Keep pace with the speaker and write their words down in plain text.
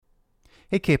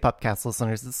Hey K-pop cast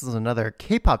listeners, this is another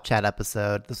K-pop chat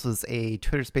episode. This was a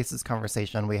Twitter Spaces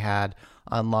conversation we had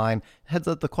online. Heads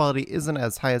up, the quality isn't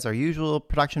as high as our usual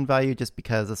production value just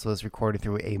because this was recorded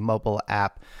through a mobile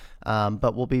app.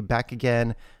 But we'll be back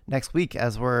again next week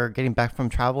as we're getting back from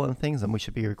travel and things, and we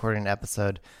should be recording an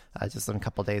episode just in a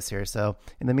couple days here. So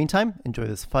in the meantime, enjoy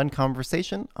this fun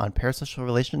conversation on parasocial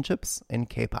relationships in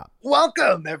K-pop.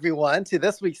 Welcome everyone to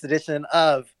this week's edition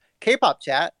of K-pop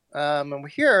Chat. And we're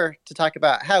here to talk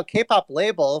about how K-pop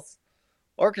labels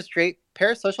orchestrate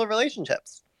parasocial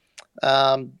relationships.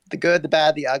 The good, the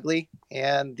bad, the ugly,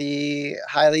 and the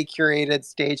highly curated,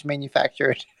 stage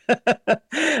manufactured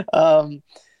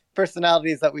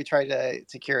personalities that we try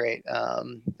to curate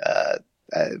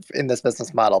in this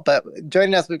business model. But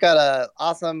joining us, we've got an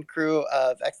awesome crew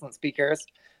of excellent speakers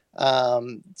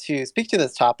to speak to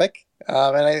this topic.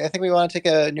 And I think we want to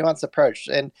take a nuanced approach.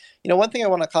 And, you know, one thing I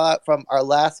want to call out from our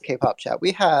last K-pop chat,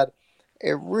 we had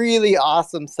a really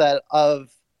awesome set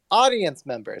of audience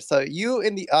members. So you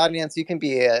in the audience, you can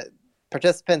be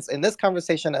participants in this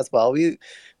conversation as well. We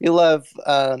love,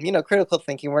 critical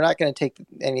thinking. We're not going to take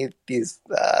any of these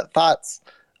thoughts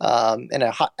in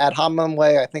a ad hominem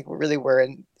way. I think we're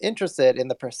interested in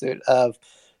the pursuit of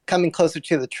coming closer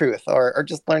to the truth or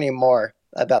just learning more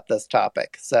about this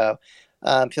topic. So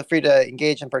feel free to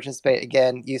engage and participate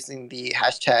again using the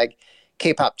hashtag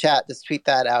K-pop chat. Just tweet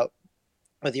that out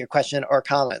with your question or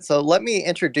comment. So let me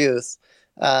introduce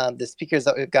the speakers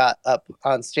that we've got up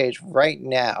on stage right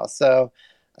now. So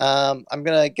I'm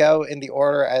going to go in the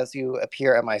order as you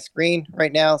appear on my screen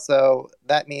right now. So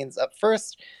that means up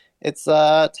first, it's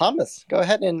Thomas. Go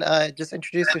ahead and just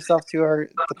introduce yourself to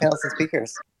the panelists and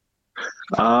speakers.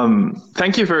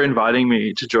 Thank you for inviting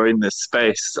me to join this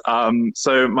space.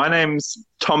 So my name's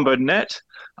Tom Burnett.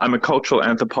 I'm a cultural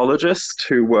anthropologist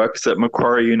who works at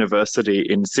Macquarie University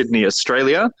in Sydney,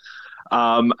 Australia.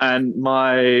 And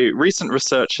my recent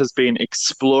research has been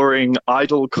exploring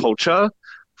idol culture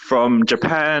from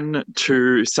Japan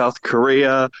to South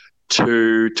Korea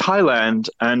to Thailand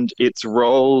and its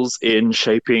roles in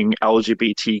shaping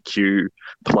LGBTQ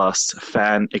plus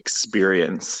fan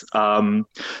experience.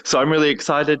 So I'm really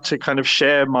excited to kind of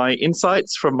share my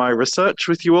insights from my research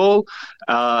with you all.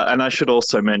 And I should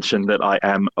also mention that I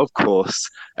am, of course,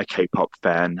 a K-pop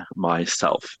fan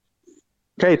myself.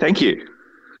 Okay, thank you.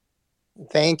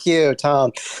 Thank you,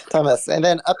 Thomas. And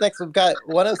then up next, we've got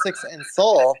 106 in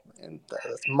Seoul, and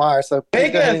Mar. So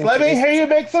Vegas, let me hear you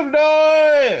make some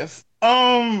noise.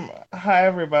 Hi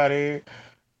everybody.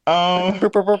 Kat's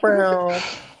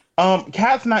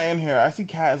not in here. I see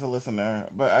Kat as a listener,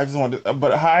 but I just wanted to,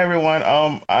 but hi everyone.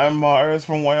 I'm Mars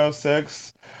from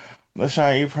 106, the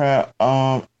Shiny Print,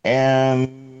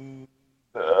 and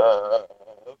the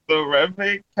Red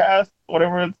Fake Cast,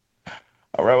 whatever it's.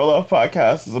 A Rebel Love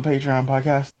podcast is a Patreon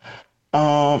podcast.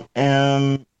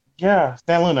 And yeah,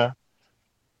 Stan Luna.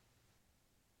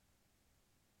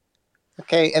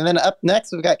 Okay, and then up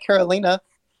next we've got Carolina.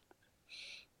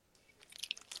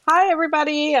 Hi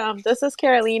everybody, this is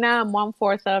Carolina. I'm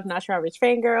 1/4 of Not Your Average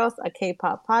Fangirls, a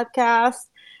K-pop podcast.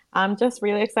 I'm just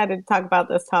really excited to talk about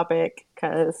this topic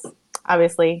because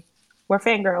obviously we're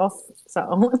fangirls.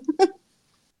 So.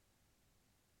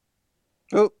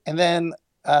 Oh, and then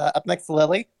up next,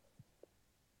 Lily.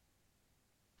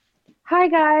 Hi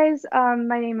guys,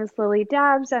 my name is Lily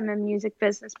Dabbs. I'm a music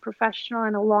business professional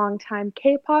and a longtime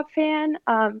K-pop fan.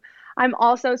 I'm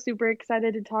also super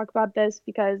excited to talk about this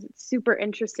because it's super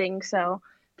interesting. So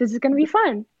this is going to be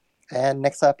fun. And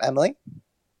next up, Emily.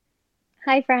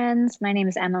 Hi friends, my name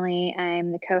is Emily.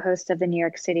 I'm the co-host of the New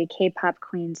York City K-pop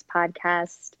Queens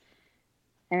podcast.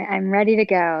 I'm ready to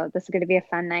go. This is going to be a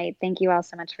fun night. Thank you all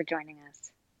so much for joining us.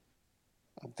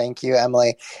 Thank you,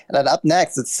 Emily. And then up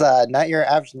next, it's Not Your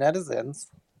Average Netizens.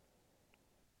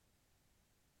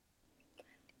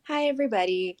 Hi,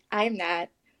 everybody. I'm Nat.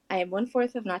 I am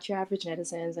 1/4 of Not Your Average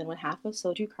Netizens and 1/2 of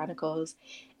Soju Chronicles.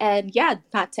 And yeah,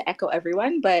 not to echo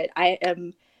everyone, but I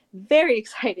am very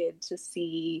excited to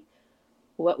see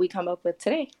what we come up with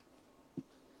today.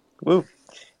 Woo.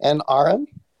 And Aram,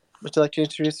 would you like to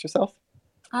introduce yourself?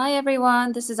 Hi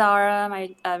everyone, this is Aram.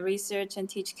 I research and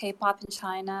teach K-pop in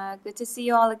China. Good to see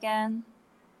you all again.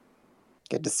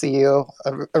 Good to see you,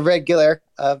 a regular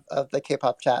of the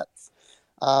K-pop chats.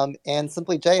 And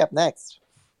Simply J up next.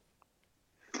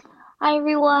 Hi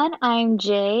everyone, I'm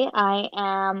Jay. I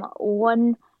am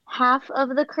 1/2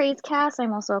 of the Craze cast.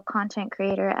 I'm also a content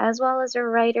creator as well as a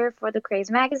writer for the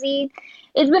Craze magazine.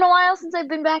 It's been a while since I've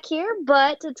been back here,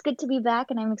 but it's good to be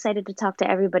back and I'm excited to talk to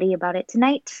everybody about it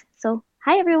tonight. So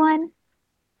hi, everyone.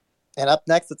 And up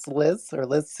next, it's Liz, or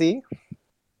Liz C.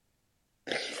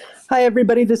 Hi,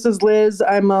 everybody. This is Liz.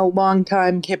 I'm a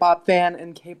longtime K-pop fan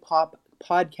and K-pop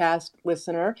podcast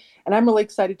listener, and I'm really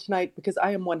excited tonight because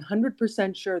I am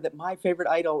 100% sure that my favorite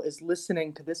idol is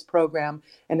listening to this program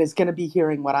and is going to be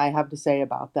hearing what I have to say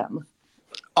about them.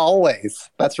 Always.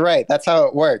 That's right. That's how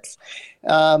it works.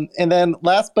 And then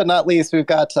last but not least, we've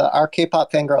got our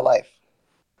K-pop Fangirl Life.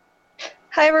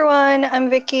 Hi, everyone. I'm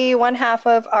Vicky, one half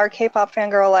of our K-pop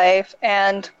Fangirl Life,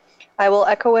 and I will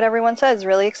echo what everyone says.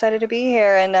 Really excited to be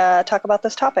here and talk about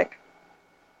this topic.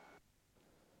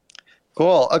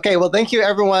 Cool. Okay. Well, thank you,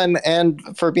 everyone, and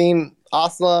for being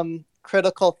awesome,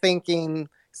 critical thinking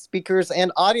speakers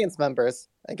and audience members.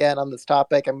 Again, on this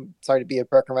topic, I'm sorry to be a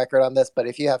broken record on this, but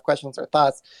if you have questions or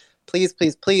thoughts, please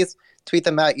tweet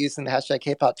them out using the hashtag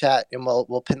K-pop chat, and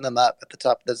we'll pin them up at the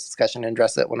top of this discussion and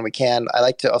address it when we can. I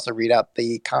like to also read out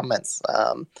the comments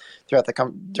throughout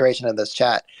the duration of this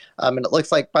chat. And it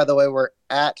looks like, by the way, we're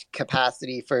at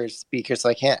capacity for speakers, so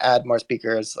I can't add more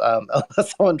speakers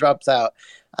unless someone drops out,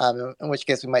 in which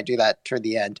case we might do that toward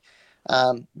the end.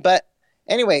 But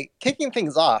anyway, kicking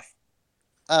things off,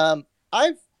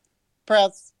 I've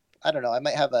perhaps, I don't know, I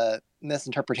might have a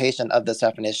misinterpretation of this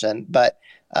definition, but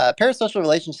parasocial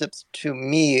relationships to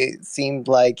me seemed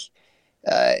like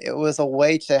it was a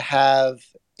way to have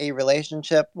a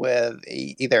relationship with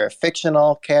either a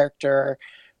fictional character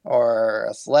or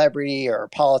a celebrity or a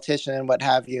politician, what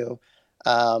have you,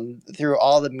 through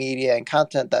all the media and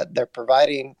content that they're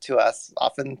providing to us,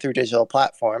 often through digital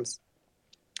platforms,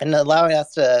 and allowing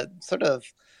us to sort of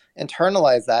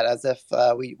internalize that as if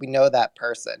we know that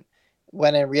person,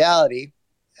 when in reality,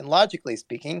 and logically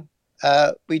speaking,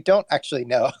 we don't actually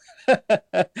know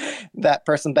that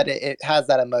person, but it has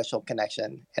that emotional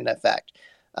connection in effect.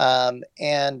 And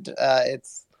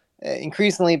it's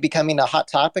increasingly becoming a hot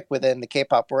topic within the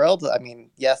K-pop world. I mean,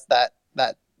 yes, that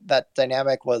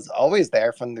dynamic was always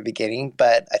there from the beginning,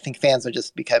 but I think fans are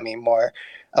just becoming more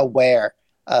aware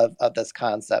of this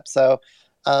concept. So,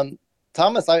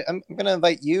 Thomas, I'm going to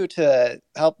invite you to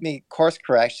help me course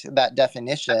correct that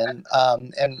definition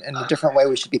and a different way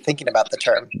we should be thinking about the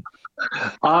term.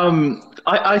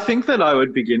 I think that I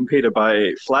would begin, Peter,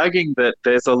 by flagging that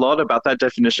there's a lot about that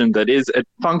definition that is at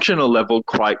functional level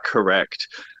quite correct.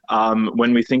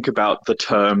 When we think about the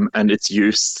term and its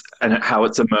use and how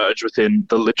it's emerged within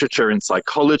the literature in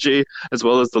psychology, as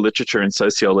well as the literature in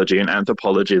sociology and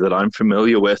anthropology that I'm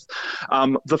familiar with.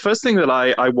 The first thing that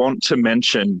I want to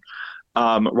mention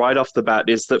right off the bat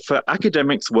is that for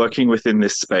academics working within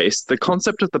this space, the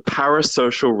concept of the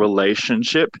parasocial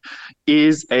relationship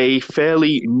is a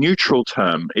fairly neutral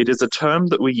term. It is a term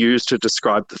that we use to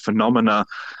describe the phenomena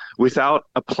without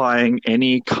applying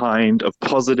any kind of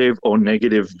positive or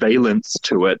negative valence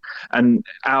to it. And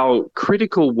our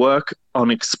critical work on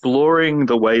exploring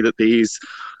the way that these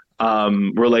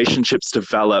relationships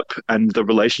develop and the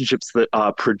relationships that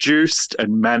are produced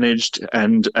and managed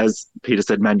and, as Peter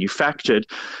said, manufactured,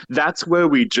 that's where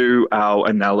we do our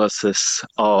analysis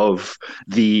of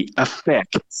the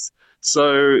effects.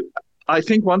 So I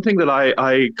think one thing that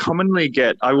I commonly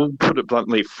get, I will put it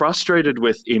bluntly, frustrated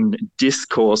with in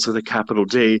discourse with a capital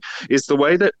D is the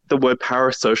way that the word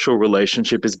parasocial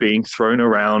relationship is being thrown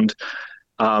around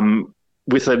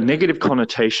with a negative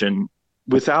connotation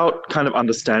without kind of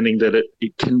understanding that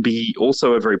it can be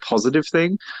also a very positive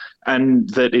thing, and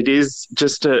that it is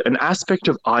just an aspect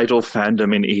of idol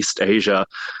fandom in East Asia,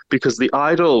 because the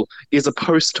idol is a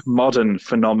postmodern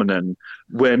phenomenon.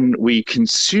 When we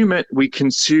consume it, we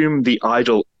consume the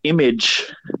idol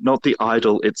image, not the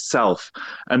idol itself.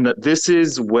 And that this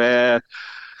is where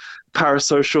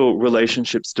parasocial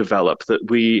relationships develop, that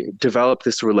we develop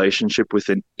this relationship with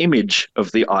an image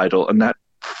of the idol, and that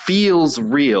feels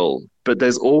real, but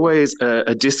there's always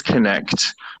a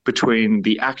disconnect between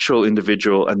the actual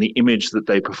individual and the image that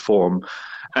they perform.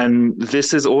 And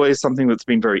this is always something that's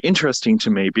been very interesting to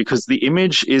me, because the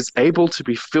image is able to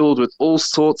be filled with all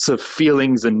sorts of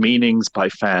feelings and meanings by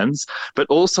fans, but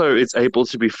also it's able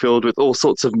to be filled with all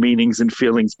sorts of meanings and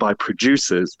feelings by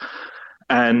producers.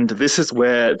 And this is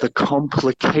where the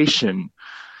complication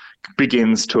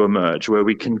begins to emerge, where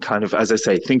we can kind of, as I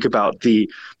say, think about the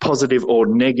positive or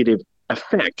negative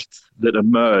effects that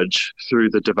emerge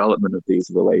through the development of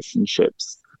these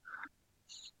relationships.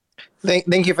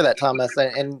 Thank you for that, Thomas,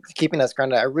 and keeping us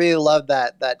grounded. I really love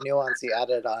that nuance you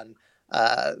added on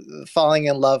falling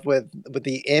in love with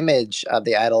the image of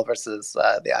the idol versus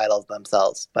the idols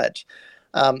themselves. But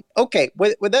okay,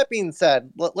 with that being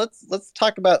said, let's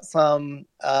talk about some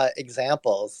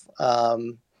examples.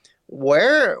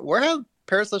 Where have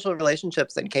parasocial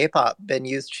relationships in K-pop been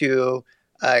used to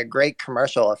great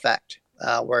commercial effect,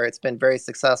 where it's been very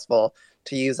successful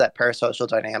to use that parasocial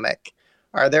dynamic?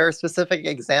 Are there specific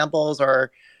examples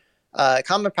or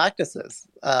common practices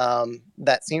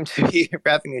that seem to be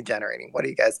revenue generating? What do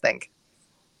you guys think?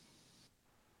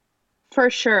 For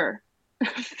sure.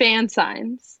 Fan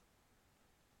signs.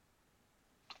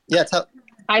 Yeah,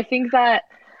 I think that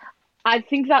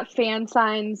fan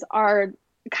signs are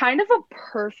kind of a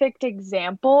perfect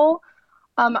example.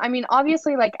 I mean,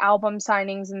 obviously, like album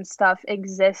signings and stuff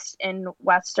exist in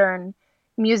Western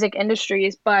music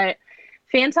industries, but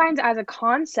fan signs as a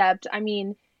concept, I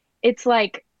mean, it's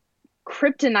like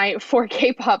kryptonite for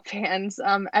K-pop fans.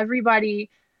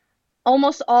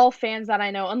 Almost all fans that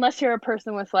I know, unless you're a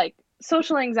person with like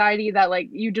social anxiety that like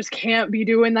you just can't be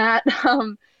doing that,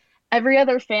 every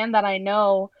other fan that I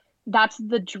know, that's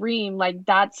the dream. Like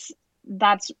that's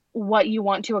what you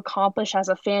want to accomplish as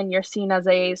a fan. You're seen as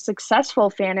a successful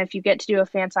fan if you get to do a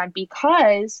fan sign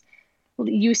because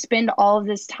you spend all of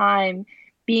this time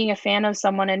being a fan of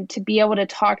someone, and to be able to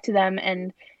talk to them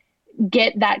and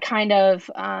get that kind of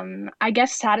I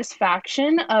guess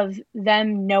satisfaction of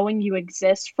them knowing you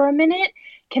exist for a minute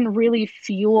can really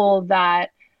fuel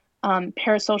that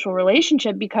parasocial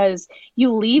relationship, because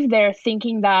you leave there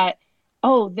thinking that,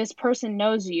 oh, this person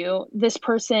knows you, this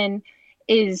person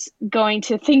is going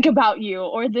to think about you,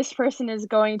 or this person is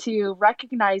going to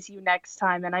recognize you next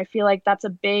time. And I feel like that's a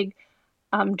big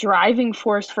driving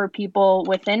force for people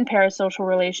within parasocial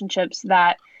relationships,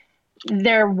 that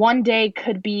there one day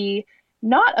could be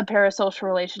not a parasocial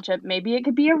relationship. Maybe it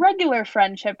could be a regular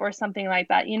friendship or something like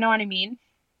that. You know what I mean?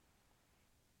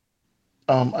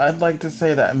 I'd like to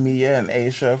say that Mia and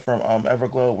Aisha from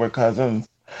Everglow were cousins.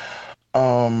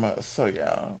 So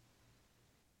yeah.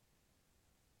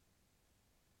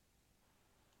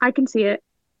 I can see it.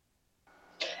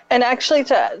 And actually,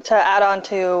 to add on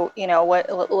to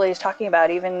what Lily's talking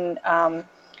about, even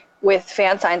with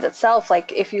fan signs itself,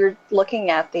 like if you're looking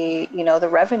at the the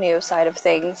revenue side of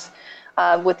things,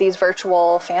 with these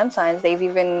virtual fan signs, they've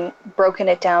even broken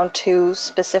it down to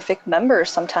specific members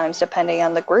sometimes, depending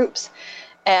on the groups.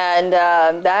 And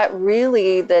that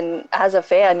really then, as a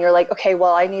fan, you're like, okay,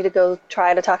 well, I need to go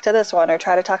try to talk to this one or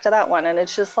try to talk to that one. And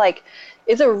it's just like,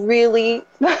 it's a really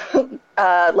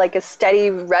like a steady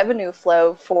revenue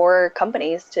flow for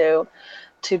companies to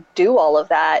do all of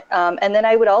that. And then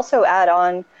I would also add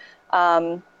on,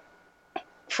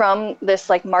 from this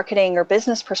like marketing or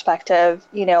business perspective,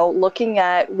 looking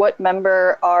at what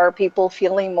member are people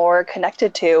feeling more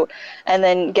connected to, and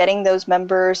then getting those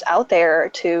members out there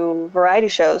to variety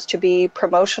shows, to be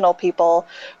promotional people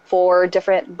for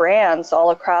different brands all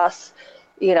across,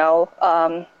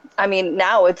 I mean,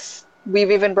 now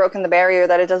we've even broken the barrier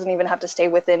that it doesn't even have to stay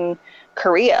within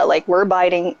Korea. Like we're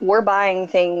buying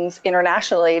things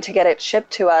internationally to get it shipped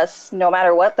to us, no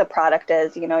matter what the product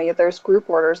is. There's group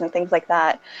orders and things like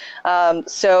that.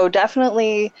 So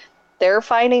definitely, they're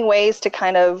finding ways to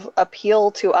kind of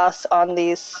appeal to us on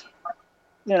these,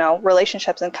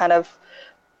 relationships and kind of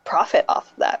profit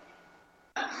off of that.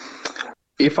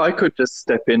 If I could just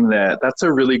step in there, that's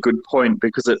a really good point,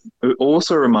 because it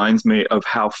also reminds me of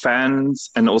how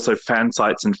fans and also fan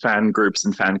sites and fan groups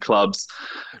and fan clubs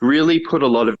really put a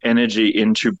lot of energy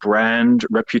into brand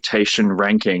reputation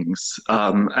rankings.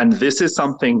 And this is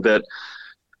something that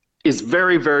is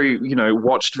very, very,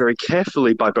 watched very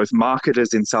carefully by both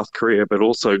marketers in South Korea, but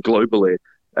also globally,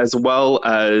 as well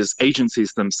as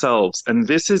agencies themselves. And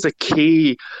this is a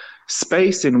key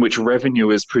space in which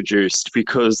revenue is produced,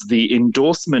 because the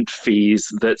endorsement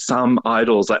fees that some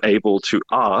idols are able to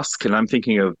ask, and I'm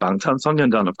thinking of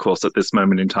Bangtan, of course, at this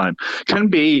moment in time, can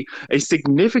be a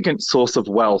significant source of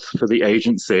wealth for the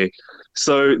agency.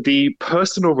 So the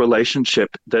personal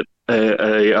relationship that,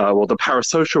 the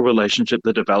parasocial relationship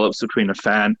that develops between a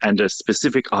fan and a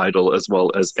specific idol, as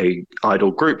well as a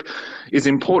idol group, is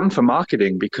important for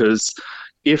marketing, because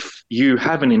if you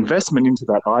have an investment into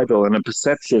that idol and a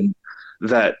perception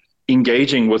that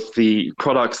engaging with the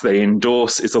products they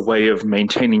endorse is a way of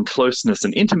maintaining closeness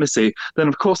and intimacy, then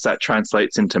of course that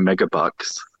translates into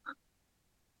megabucks.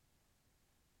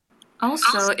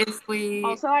 Also,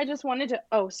 I just wanted to.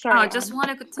 Oh, sorry. I just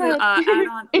wanted to add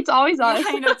on. It's always us.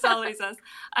 Yeah, I know it's always us.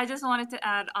 I just wanted to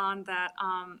add on that,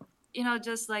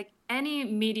 just like any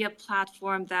media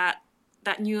platform that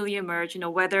newly emerged,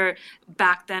 whether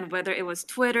back then, whether it was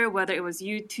Twitter, whether it was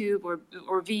YouTube or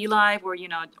VLive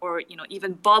or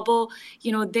even Bubble,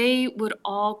 they would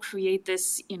all create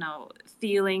this,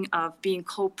 feeling of being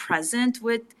co-present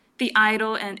with the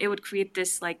idol, and it would create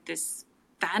this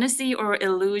fantasy or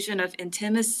illusion of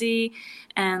intimacy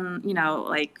and,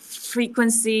 like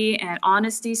frequency and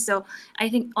honesty. So I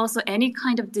think also any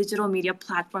kind of digital media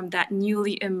platform that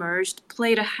newly emerged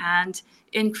played a hand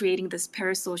in creating this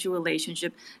parasocial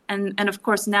relationship. And of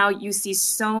course, now you see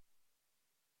so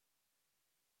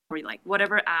like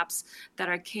whatever apps that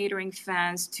are catering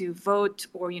fans to vote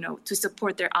or, to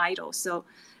support their idol. So,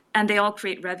 and they all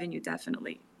create revenue,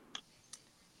 definitely.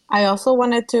 I also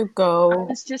wanted to go.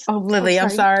 Lily, I'm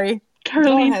sorry.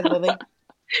 Carolina. Go ahead, Lily.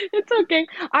 It's okay.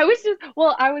 I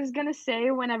was gonna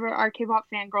say whenever our K-pop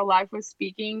Fangirl Live was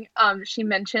speaking, she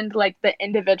mentioned like the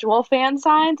individual fan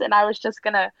signs, and I was just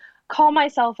gonna call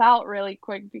myself out really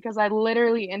quick because I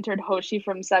literally entered Hoshi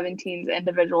from 17's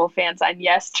individual fan sign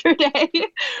yesterday.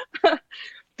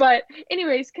 But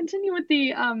anyways, continue with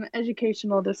the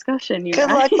educational discussion. Good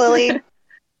luck, Lily.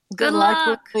 Good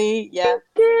luck, Lily. Yeah.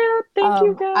 Thank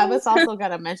you, guys. I was also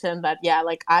gonna mention that,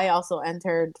 like I also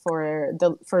entered for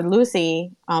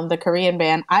Lucy, the Korean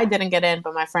band. I didn't get in,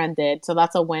 but my friend did, so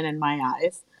that's a win in my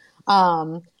eyes.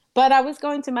 But I was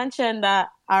going to mention that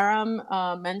Aram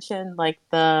mentioned like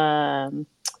the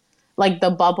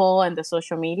bubble and the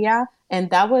social media, and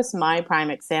that was my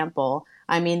prime example.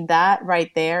 I mean, that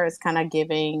right there is kind of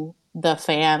giving the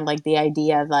fan like the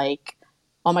idea like,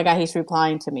 oh my God, he's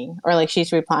replying to me, or like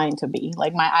she's replying to me.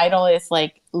 Like my idol is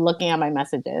like looking at my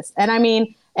messages. And I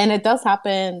mean, and it does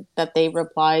happen that they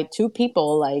reply to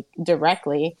people like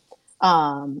directly.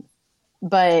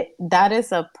 But that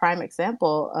is a prime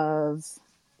example of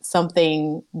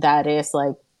something that is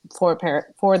like for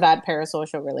that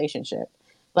parasocial relationship.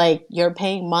 Like you're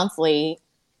paying monthly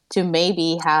to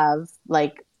maybe have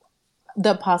like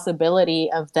the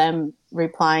possibility of them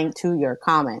replying to your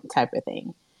comment type of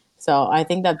thing. So I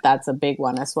think that that's a big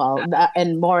one as well,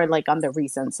 and more like on the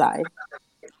recent side.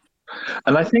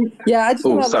 And I think, I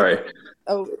just sorry.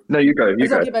 No, you go. You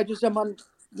go. Okay, if I just jump on.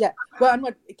 Yeah, well, and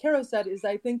what Karo said is,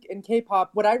 I think in K-pop,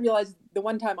 what I realized the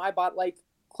one time I bought like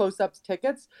close-ups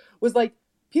tickets was like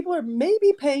people are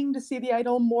maybe paying to see the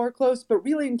idol more close, but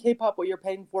really in K-pop, what you're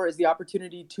paying for is the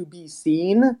opportunity to be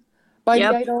seen by the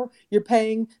idol. You're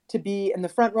paying to be in the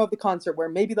front row of the concert where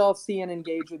maybe they'll see and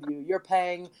engage with you. You're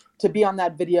paying to be on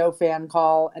that video fan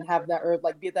call and have that, or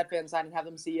like be at that fan sign and have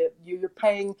them see it. You're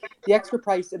paying the extra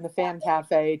price in the fan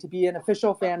cafe to be an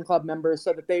official fan club member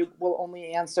so that they will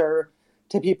only answer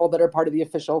to people that are part of the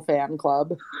official fan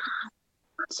club.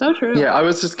 So true. Yeah, I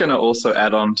was just going to also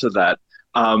add on to that.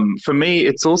 For me,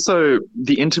 it's also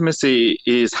the intimacy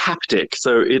is haptic.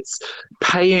 So it's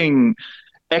paying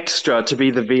extra to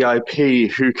be the VIP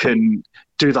who can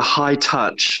do the high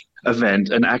touch event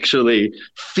and actually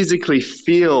physically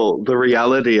feel the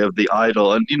reality of the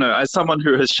idol. And, as someone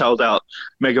who has shelled out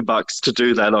megabucks to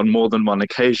do that on more than one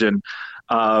occasion,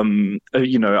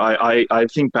 I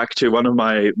think back to one of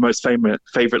my most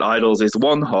favorite idols is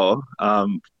Wonho,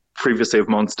 previously of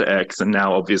Monster X and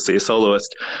now obviously a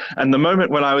soloist. And the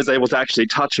moment when I was able to actually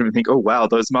touch him and think, oh, wow,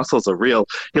 those muscles are real,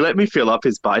 he let me feel up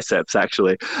his biceps,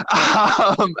 actually.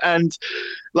 And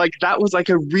like that was like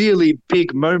a really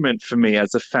big moment for me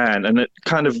as a fan, and it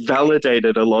kind of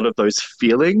validated a lot of those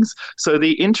feelings. So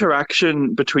the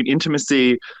interaction between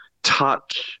intimacy,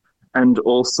 touch, and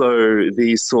also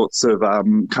these sorts of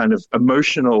kind of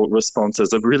emotional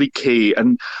responses are really key.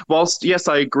 And whilst, yes,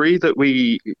 I agree that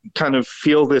we kind of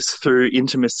feel this through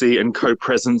intimacy and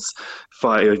co-presence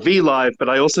via V-Live, but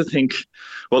I also think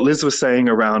what Liz was saying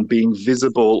around being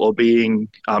visible or being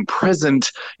present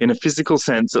in a physical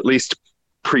sense, at least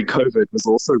pre-COVID, was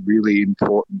also really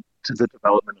important to the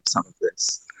development of some of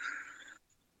this.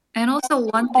 And also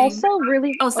one thing... Also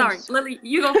really... Oh, sorry. Lily,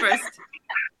 you go first.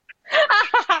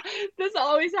 This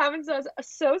always happens to us.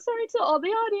 So sorry to all the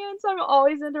audience. I'm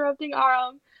always interrupting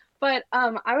Aram. But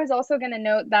I was also going to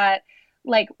note that,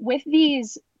 like, with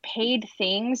these paid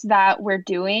things that we're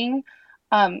doing,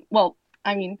 well,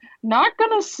 I mean, not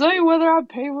going to say whether I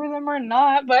pay for them or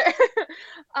not, but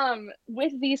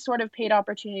with these sort of paid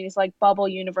opportunities like Bubble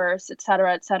Universe, et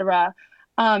cetera,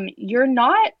 you're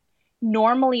not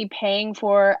normally paying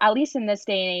for, at least in this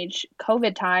day and age,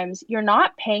 COVID times, you're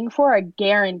not paying for a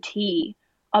guarantee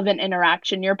of an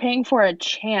interaction. You're paying for a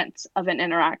chance of an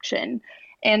interaction.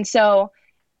 And so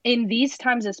in these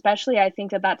times especially, I think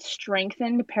that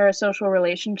strengthened parasocial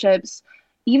relationships.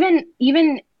 Even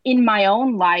in my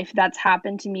own life, that's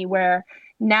happened to me, where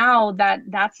now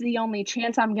that's the only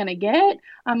chance I'm going to get,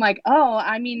 I'm like, oh,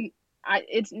 I mean,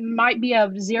 it might be a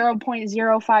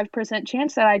 0.05%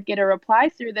 chance that I'd get a reply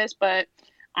through this, but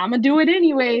I'm going to do it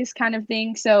anyways kind of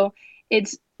thing. So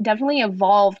it's definitely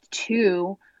evolved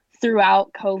too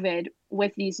throughout COVID,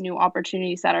 with these new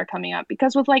opportunities that are coming up.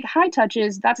 Because with like high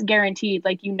touches, that's guaranteed.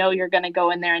 Like, you know, you're going to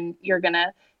go in there and you're going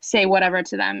to say whatever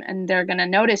to them and they're going to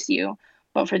notice you.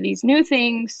 But for these new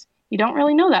things, you don't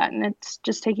really know that. And it's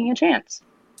just taking a chance.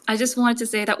 I just wanted to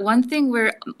say that one thing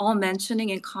we're all mentioning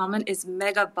in common is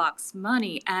mega bucks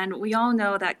money. And we all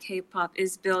know that K-pop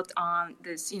is built on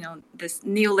this, you know, this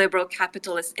neoliberal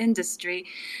capitalist industry.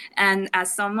 And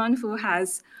as someone who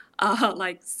has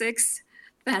like 6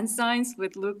 fan signs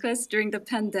with Lucas during the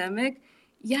pandemic,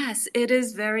 yes, it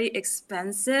is very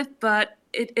expensive, but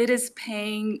it is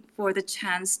paying for the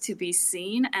chance to be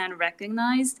seen and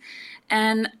recognized.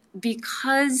 And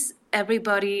because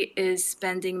everybody is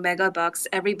spending mega bucks,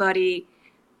 everybody,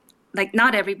 like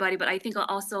not everybody, but I think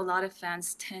also a lot of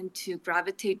fans tend to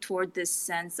gravitate toward this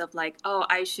sense of like, oh,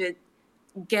 I should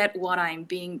get what I'm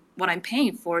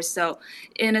paying for. So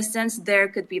in a sense, there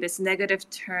could be this negative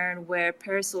turn where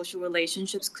parasocial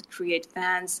relationships could create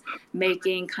fans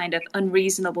making kind of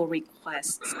unreasonable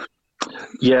requests.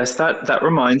 Yes, that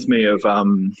reminds me of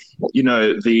you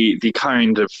know, the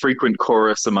kind of frequent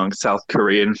chorus among South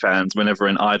Korean fans whenever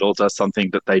an idol does something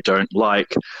that they don't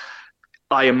like.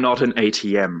 I am not an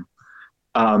ATM.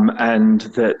 And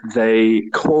that they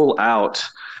call out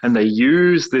and they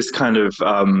use this kind of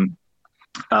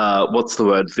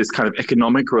this kind of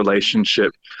economic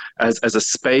relationship as a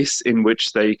space in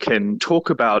which they can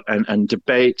talk about and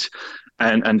debate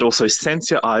and also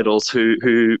censor idols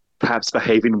who perhaps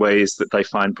behave in ways that they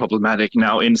find problematic.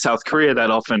 Now, in South Korea,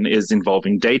 that often is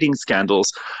involving dating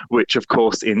scandals, which, of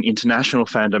course, in international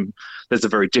fandom, there's a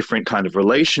very different kind of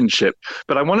relationship.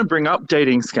 But I want to bring up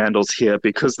dating scandals here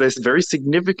because they're very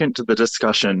significant to the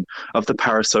discussion of the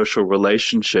parasocial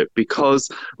relationship,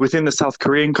 because within the South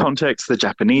Korean context, the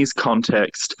Japanese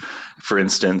context, for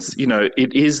instance, you know,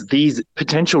 it is these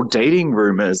potential dating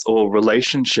rumors or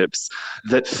relationships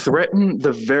that threaten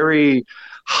the very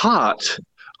heart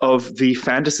of the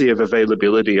fantasy of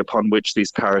availability upon which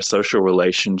these parasocial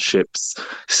relationships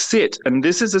sit. And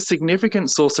this is a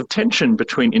significant source of tension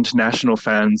between international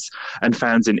fans and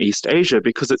fans in East Asia,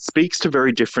 because it speaks to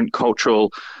very different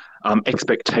cultural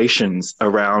expectations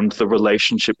around the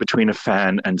relationship between a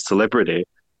fan and celebrity.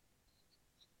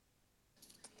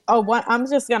 I'm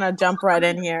just going to jump right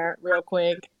in here real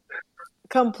quick.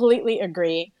 Completely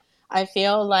agree. I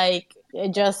feel like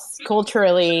it just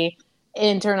culturally,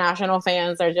 international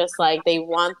fans are just like, they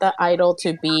want the idol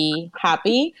to be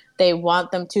happy. They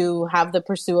want them to have the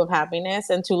pursuit of happiness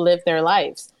and to live their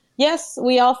lives. Yes,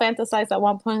 we all fantasize at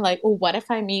one point, like, oh, what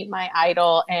if I meet my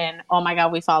idol and, oh my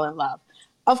God, we fall in love?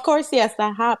 Of course, yes,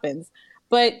 that happens.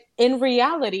 But in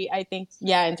reality, I think,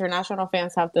 yeah, international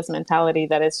fans have this mentality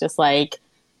that it's just like,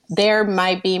 there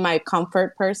might be my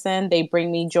comfort person. They bring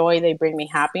me joy. They bring me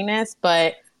happiness.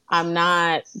 But I'm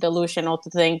not delusional to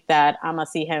think that I'm going to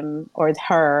see him or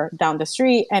her down the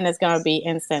street and it's going to be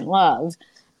instant love.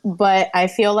 But I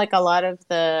feel like a lot of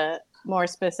the more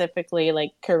specifically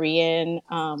like Korean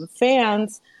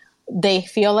fans, they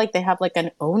feel like they have like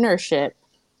an ownership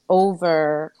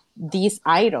over these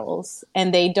idols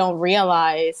and they don't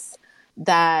realize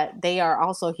that they are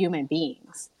also human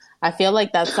beings. I feel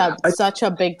like that's such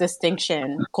a big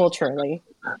distinction culturally.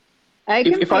 I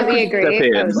completely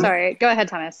agree. Oh, sorry. Go ahead,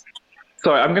 Thomas.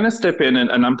 Sorry, I'm going to step in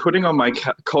and I'm putting on my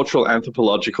cultural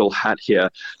anthropological hat here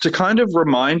to kind of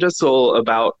remind us all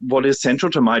about what is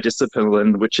central to my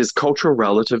discipline, which is cultural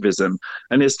relativism,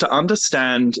 and is to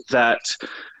understand that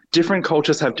different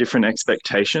cultures have different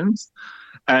expectations.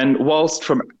 And whilst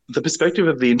from the perspective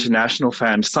of the international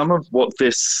fan, some of what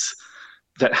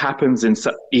that happens in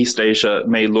East Asia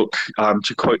may look,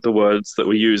 to quote the words that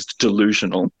were used,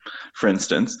 delusional, for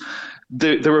instance.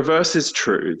 The reverse is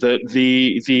true, that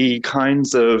the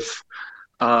kinds of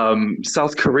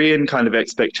South Korean kind of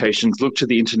expectations look to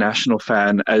the international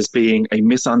fan as being a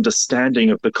misunderstanding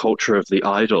of the culture of the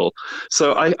idol.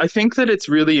 So I think that it's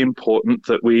really important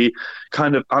that we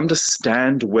kind of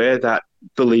understand where that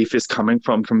belief is coming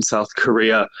from South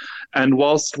Korea. And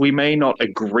whilst we may not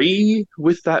agree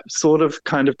with that sort of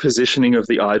kind of positioning of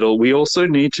the idol, we also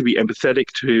need to be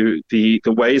empathetic to the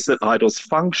ways that idols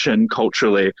function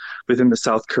culturally within the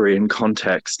South Korean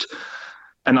context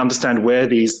and understand where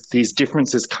these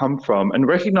differences come from and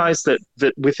recognize that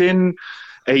within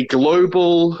a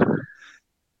global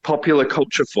popular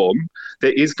culture form,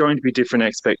 there is going to be different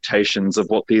expectations of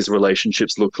what these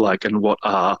relationships look like and what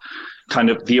are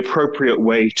kind of the appropriate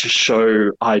way to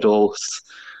show idols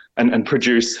and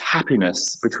produce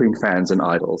happiness between fans and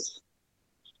idols.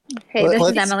 Hey, this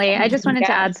is Emily. I just wanted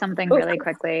to add something really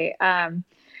quickly.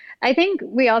 I think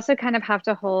we also kind of have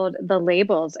to hold the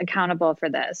labels accountable for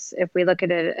this if we look at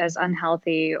it as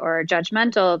unhealthy or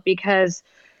judgmental, because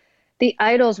the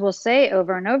idols will say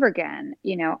over and over again,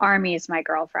 you know, Army is my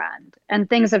girlfriend and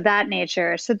things of that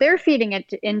nature. So they're feeding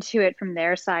it into it from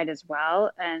their side as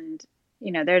well. And,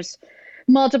 you know, there's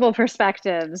multiple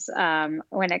perspectives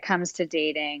when it comes to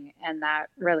dating and that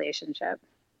relationship.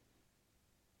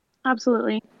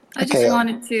 Absolutely. I just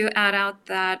wanted to add out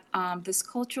that this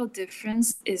cultural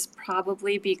difference is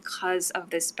probably because of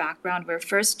this background where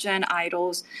first gen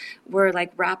idols were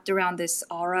like wrapped around this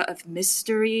aura of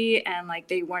mystery and like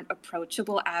they weren't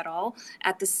approachable at all.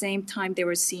 At the same time, they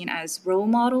were seen as role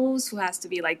models who has to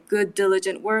be like good,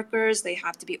 diligent workers. They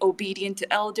have to be obedient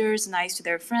to elders, nice to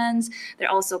their friends.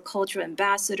 They're also cultural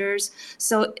ambassadors.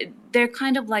 So they're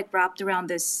kind of like wrapped around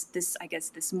this I guess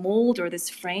this mold or this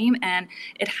frame, and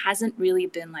it hasn't really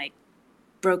been like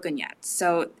broken yet.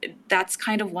 So that's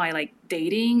kind of why like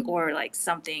dating or like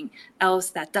something else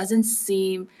that doesn't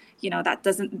seem, you know, that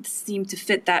doesn't seem to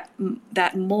fit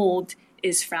that mold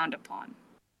is frowned upon.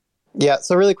 Yeah.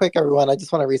 So really quick, everyone, I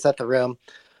just want to reset the room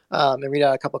and read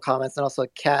out a couple comments. And also,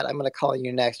 Kat, I'm going to call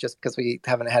you next just because we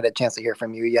haven't had a chance to hear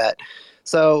from you yet.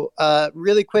 So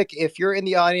really quick, if you're in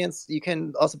the audience, you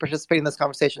can also participate in this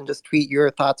conversation. Just tweet your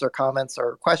thoughts or comments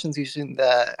or questions using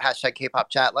the hashtag Kpop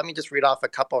chat. Let me just read off a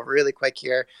couple really quick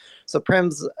here. So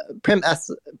Prim M's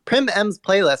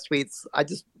playlist tweets, I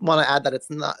just want to add that it's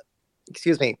not,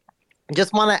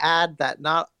 just want to add that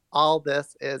not all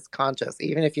this is conscious.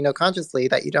 Even if you know consciously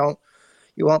that you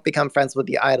won't become friends with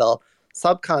the idol,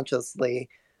 subconsciously,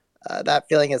 that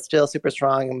feeling is still super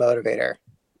strong and motivator.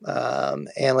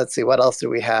 And let's see, what else do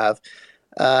we have?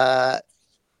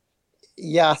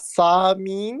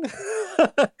 Yasamin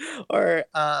or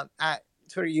at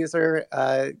Twitter user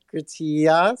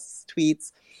Gritias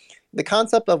tweets, the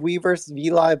concept of Weverse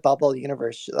V-Live bubble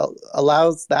universe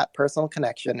allows that personal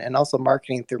connection and also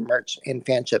marketing through merch and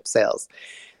fanship sales.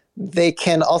 They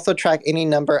can also track any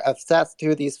number of stats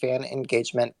through these fan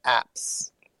engagement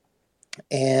apps.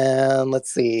 And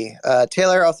let's see.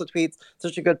 Taylor also tweets,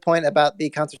 such a good point about the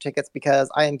concert tickets because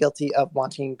I am guilty of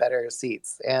wanting better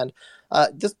seats. And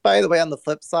just by the way, on the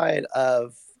flip side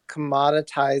of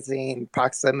commoditizing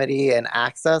proximity and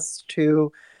access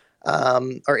to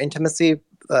or intimacy,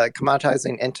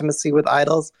 commoditizing intimacy with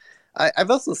idols,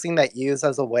 I've also seen that used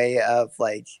as a way of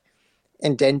like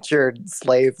indentured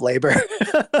slave labor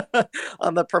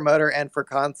on the promoter end for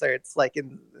concerts. Like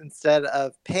instead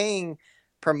of paying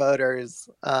promoters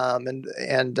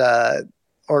and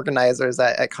organizers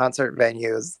at concert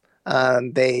venues,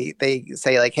 they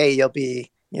say like, hey,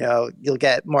 you'll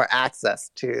get more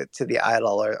access to the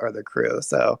idol or the crew.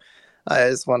 So I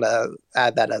just want to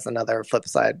add that as another flip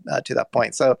side to that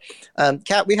point. So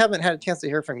Kat, we haven't had a chance to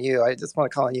hear from you. I just want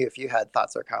to call on you if you had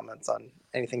thoughts or comments on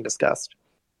anything discussed.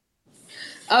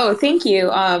 Oh, thank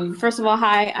you. First of all,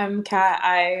 hi, I'm Kat.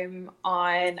 I'm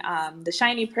on the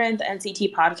Shiny Print, the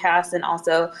NCT podcast, and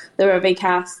also the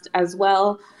Revecast as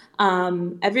well.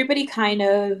 Everybody kind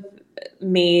of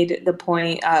made the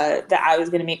point that I was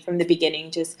going to make from the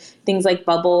beginning, just things like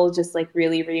Bubble, just like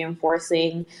really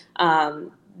reinforcing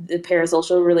the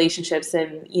parasocial relationships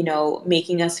and, you know,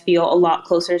 making us feel a lot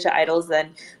closer to idols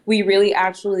than we really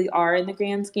actually are in the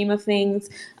grand scheme of things.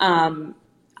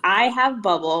 I have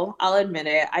Bubble. I'll admit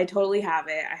it. I totally have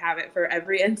it. I have it for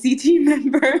every NCT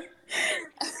member.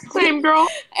 Same, girl.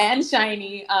 And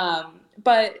Shiny.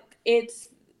 But it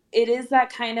is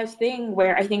that kind of thing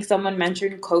where I think someone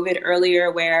mentioned COVID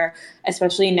earlier, where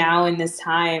especially now in this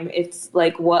time, it's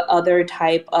like what other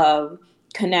type of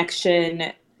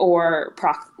connection or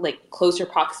closer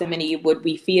proximity would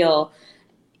we feel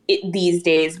these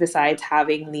days besides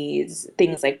having these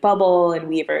things like Bubble and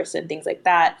Weverse and things like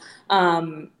that.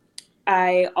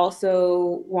 I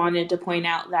also wanted to point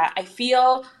out that I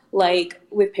feel like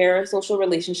with parasocial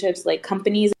relationships, like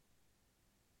companies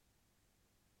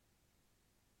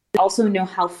also know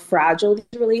how fragile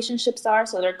these relationships are.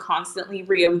 So they're constantly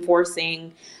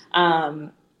reinforcing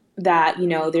that, you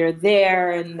know, they're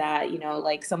there and that, you know,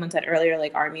 like someone said earlier,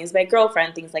 like Army is my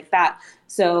girlfriend, things like that.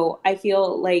 So I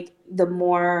feel like the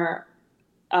more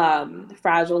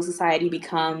fragile society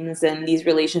becomes and these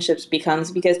relationships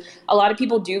becomes, because a lot of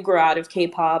people do grow out of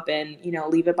K-pop and, you know,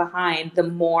 leave it behind, the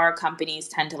more companies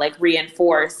tend to like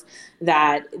reinforce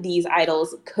that these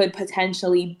idols could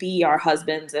potentially be our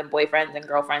husbands and boyfriends and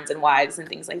girlfriends and wives and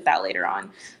things like that later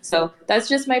on. So that's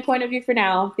just my point of view for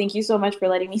now. Thank you so much for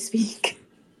letting me speak.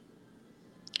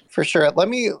 For sure. Let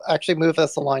me actually move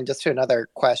this along just to another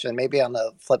question, maybe on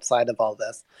the flip side of all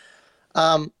this.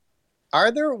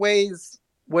 Are there ways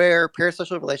where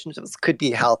parasocial relationships could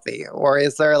be healthy, or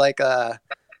is there like a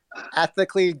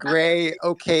ethically gray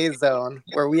okay zone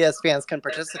where we as fans can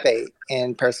participate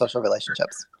in parasocial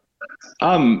relationships?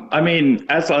 I mean,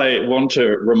 as I want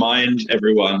to remind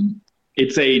everyone,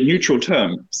 it's a neutral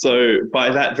term. So, by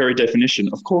that very definition,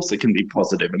 of course, it can be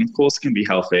positive and of course, it can be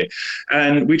healthy.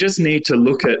 And we just need to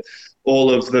look at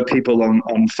all of the people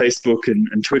on Facebook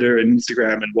and Twitter and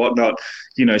Instagram and whatnot,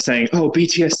 you know, saying, oh,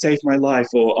 BTS saved my life,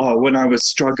 or oh, when I was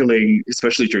struggling,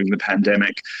 especially during the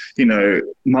pandemic, you know,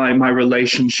 my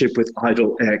relationship with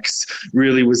Idol X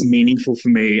really was meaningful for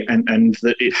me, and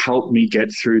that it helped me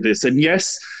get through this. And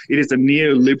yes, it is a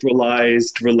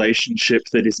neoliberalized relationship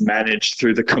that is managed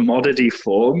through the commodity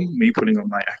form, me putting on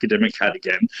my academic hat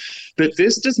again. But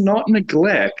this does not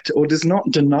neglect or does not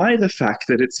deny the fact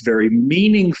that it's very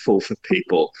meaningful for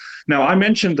people. Now, I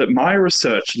mentioned that my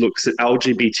research looks at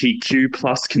LGBTQ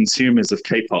plus consumers of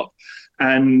K-pop.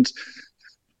 And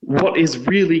what is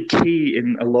really key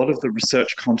in a lot of the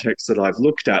research contexts that I've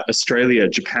looked at, Australia,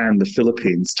 Japan, the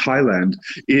Philippines, Thailand,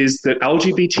 is that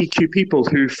LGBTQ people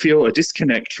who feel a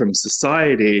disconnect from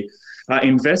society are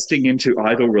investing into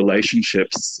idol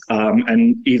relationships,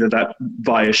 and either that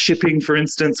via shipping, for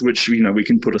instance, which, you know, we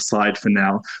can put aside for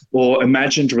now, or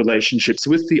imagined relationships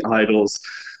with the idols.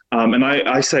 And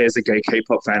I say, as a gay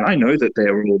K-pop fan, I know that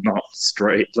they're all not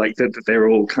straight, like that they're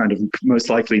all kind of most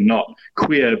likely not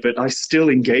queer, but I still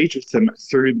engage with them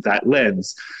through that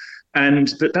lens.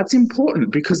 And that's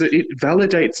important because it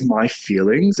validates my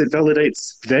feelings. It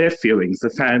validates their feelings, the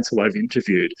fans who I've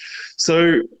interviewed.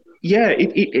 So, yeah,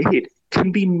 it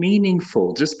can be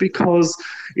meaningful. Just because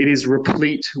it is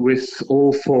replete with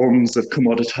all forms of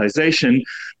commoditization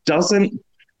doesn't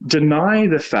deny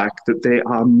the fact that there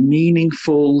are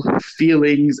meaningful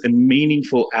feelings and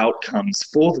meaningful outcomes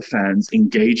for the fans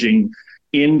engaging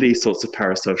in these sorts of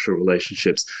parasocial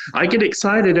relationships. I get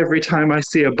excited every time I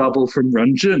see a bubble from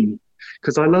Ranjun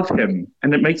because I love him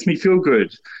and it makes me feel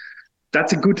good.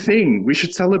 That's a good thing. We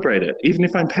should celebrate it, even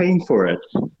if I'm paying for it.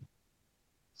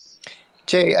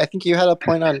 Jay, I think you had a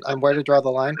point on where to draw the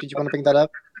line. Did you want to bring that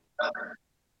up?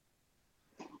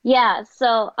 Yeah,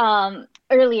 so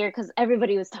earlier, because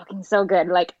everybody was talking so good,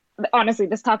 like honestly,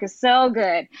 this talk is so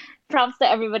good. Props to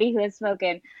everybody who has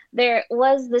spoken. There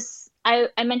was this I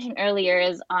mentioned earlier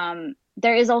is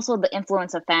there is also the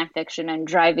influence of fan fiction and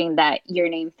driving that Your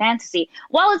Name fantasy.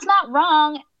 While it's not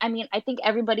wrong, I mean, I think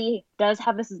everybody does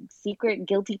have this secret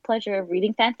guilty pleasure of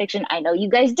reading fan fiction. I know you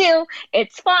guys do.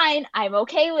 It's fine. I'm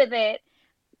okay with it.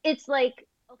 It's like,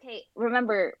 okay,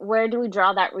 remember, where do we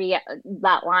draw that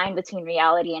that line between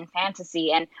reality and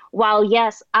fantasy? And while,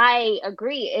 yes, I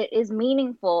agree, it is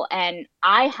meaningful. And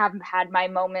I have had my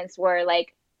moments where,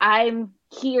 like, I'm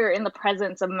here in the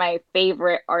presence of my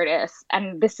favorite artists.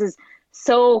 And this is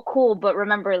so cool. But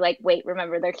remember, like, wait,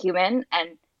 remember, they're human.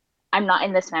 And I'm not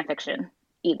in this fan fiction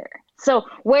either. So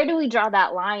where do we draw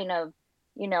that line of,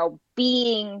 you know,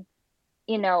 being,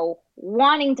 you know,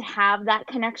 wanting to have that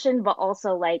connection, but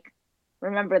also, like,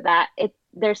 remember that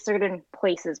there's certain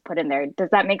places put in there.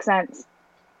 Does that make sense?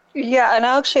 Yeah, and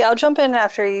I'll jump in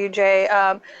after you, Jay.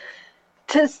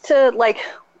 To like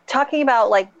talking about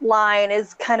like line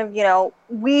is kind of, you know,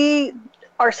 we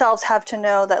ourselves have to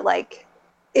know that like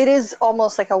it is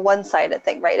almost like a one-sided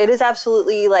thing, right? It is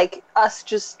absolutely like us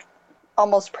just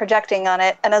almost projecting on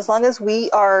it. And as long as we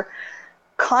are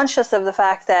conscious of the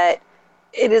fact that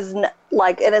it is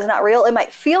not real, it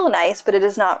might feel nice, but it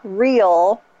is not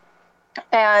real.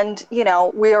 And, you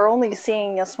know, we are only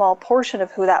seeing a small portion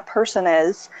of who that person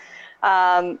is.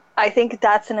 I think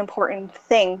that's an important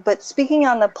thing. But speaking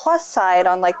on the plus side,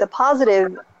 on like the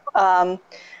positive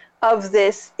of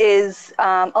this is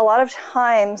a lot of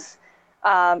times,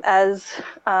 as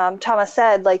Thomas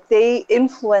said, like they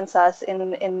influence us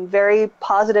in very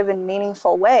positive and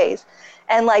meaningful ways.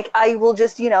 And like, I will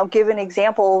just, you know, give an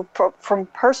example from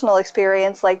personal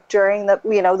experience, like during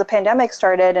the pandemic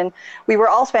started and we were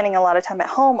all spending a lot of time at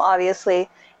home, obviously.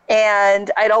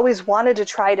 And I'd always wanted to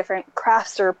try different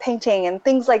crafts or painting and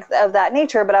things like of that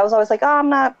nature. But I was always like, oh, I'm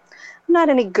not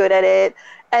any good at it.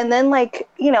 And then like,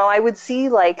 you know, I would see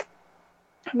like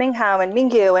Mingham and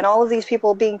Mingyu and all of these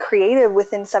people being creative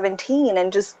within 17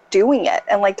 and just doing it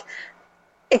and like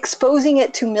exposing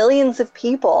it to millions of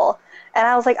people. And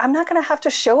I was like, I'm not going to have to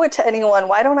show it to anyone.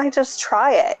 Why don't I just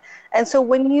try it? And so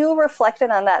when you reflected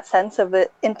on that sense of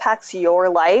it impacts your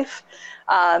life,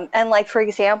 and like, for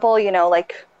example, you know,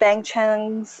 like Bang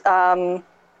Chan's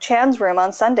room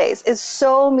on Sundays is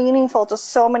so meaningful to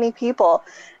so many people.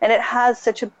 And it has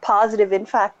such a positive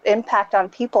impact on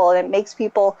people. And it makes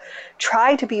people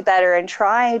try to be better and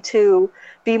try to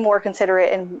be more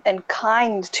considerate and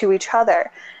kind to each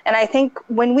other. And I think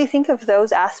when we think of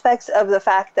those aspects of the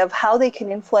fact of how they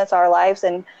can influence our lives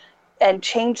and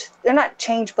change, they're not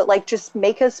change, but like just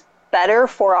make us better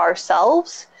for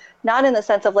ourselves not in the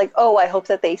sense of like, oh, I hope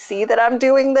that they see that I'm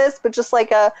doing this, but just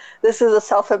like this is a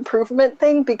self-improvement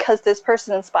thing because this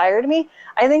person inspired me.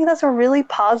 I think that's a really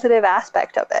positive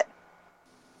aspect of it.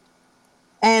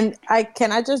 And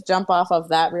can I just jump off of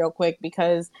that real quick,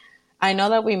 because I know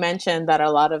that we mentioned that a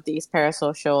lot of these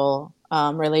parasocial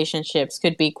relationships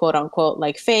could be quote unquote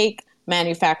like fake,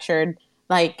 manufactured.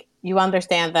 Like, you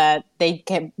understand that they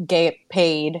get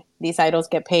paid, these idols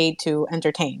get paid to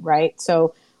entertain, right?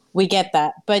 So we get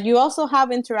that. But you also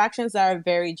have interactions that are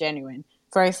very genuine.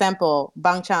 For example,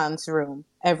 Bang Chan's room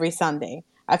every Sunday.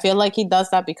 I feel like he does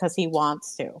that because he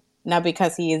wants to, not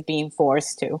because he is being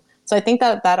forced to. So I think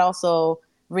that also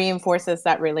reinforces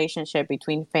that relationship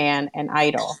between fan and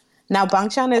idol. Now, Bang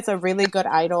Chan is a really good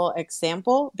idol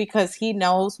example because he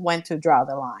knows when to draw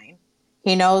the line.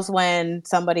 He knows when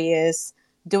somebody is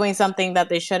doing something that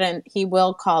they shouldn't. He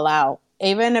will call out.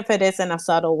 Even if it is in a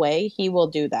subtle way, he will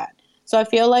do that. So I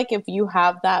feel like if you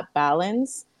have that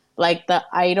balance, like the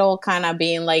idol kind of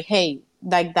being like, hey,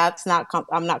 like that's not,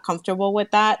 I'm not comfortable with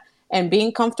that. And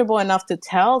being comfortable enough to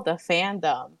tell the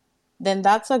fandom, then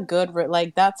that's a good,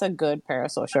 that's a good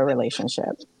parasocial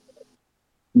relationship.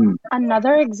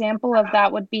 Another example of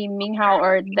that would be Minghao,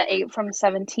 or the 8 from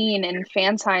 17 in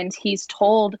Fan Signs. He's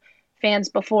told fans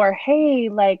before, hey,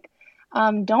 like,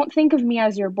 don't think of me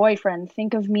as your boyfriend.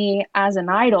 Think of me as an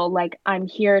idol. Like, I'm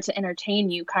here to entertain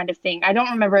you, kind of thing. I don't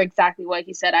remember exactly what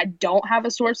he said. I don't have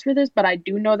a source for this, but I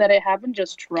do know that it happened.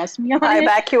 Just trust me on it. I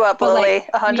back you up, But, Lily.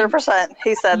 100%.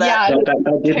 He said that. Yeah,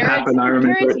 that did happen. I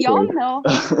remember Carrots, it y'all too. know.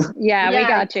 Yeah, we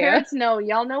got you. Carrots know.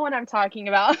 Y'all know what I'm talking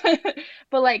about.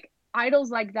 But like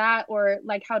idols like that, or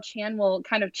like how Chan will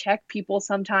kind of check people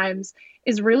sometimes,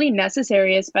 is really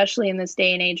necessary, especially in this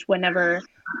day and age whenever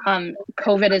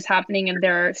COVID is happening and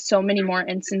there are so many more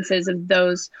instances of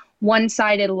those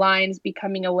one-sided lines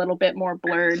becoming a little bit more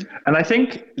blurred. And I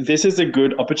think this is a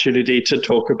good opportunity to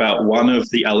talk about one of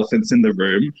the elephants in the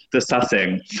room, the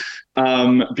sasaeng,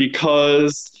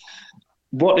 because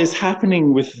what is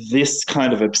happening with this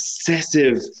kind of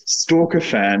obsessive stalker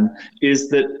fan is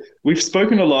that we've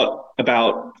spoken a lot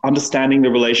about understanding the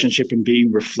relationship and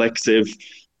being reflexive.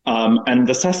 And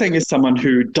the sasaeng is someone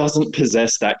who doesn't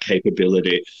possess that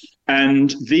capability.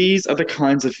 And these are the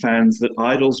kinds of fans that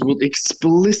idols will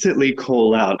explicitly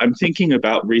call out. I'm thinking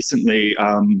about recently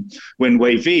when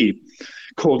Wei Vi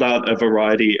called out a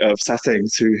variety of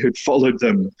sasaengs who had followed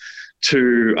them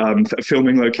to a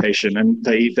filming location, and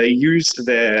they used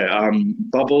their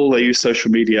bubble, they used social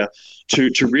media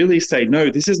to really say, no,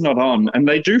 this is not on. And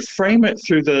they do frame it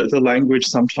through the language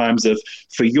sometimes of,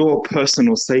 for your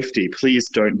personal safety, please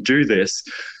don't do this.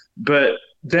 But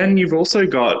then you've also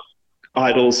got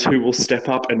idols who will step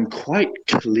up and quite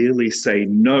clearly say,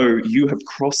 no, you have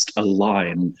crossed a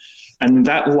line. And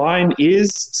that line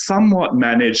is somewhat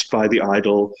managed by the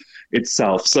idol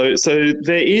itself. So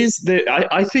there is,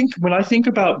 I think when I think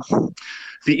about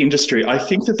the industry, I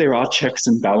think that there are checks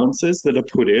and balances that are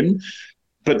put in,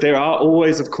 but there are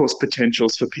always, of course,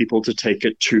 potentials for people to take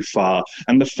it too far.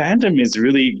 And the fandom is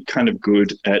really kind of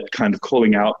good at kind of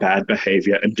calling out bad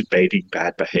behavior and debating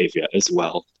bad behavior as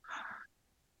well.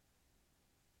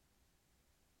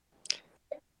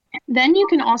 Then you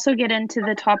can also get into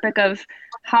the topic of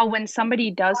how when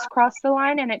somebody does cross the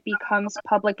line and it becomes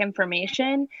public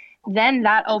information, then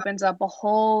that opens up a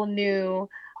whole new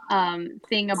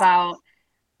thing about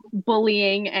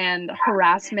bullying and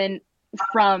harassment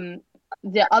from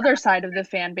the other side of the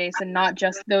fan base, and not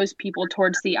just those people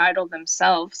towards the idol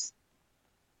themselves,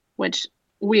 which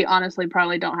we honestly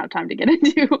probably don't have time to get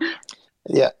into.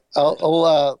 Yeah.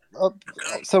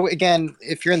 So again,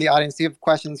 if you're in the audience, do you have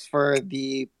questions for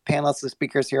the panelists, the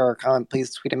speakers here, or comment,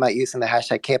 please tweet them at using the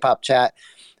hashtag K-pop chat.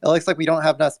 It looks like we don't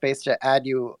have enough space to add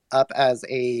you up as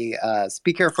a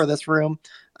speaker for this room,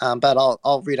 but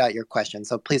I'll read out your question.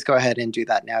 So please go ahead and do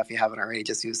that now if you haven't already.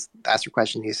 Just ask your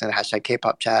question using the hashtag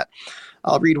K-pop chat.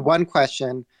 I'll read one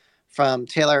question from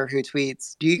Taylor, who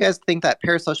tweets, do you guys think that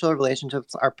parasocial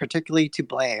relationships are particularly to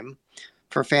blame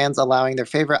for fans allowing their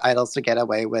favorite idols to get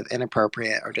away with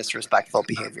inappropriate or disrespectful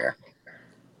behavior?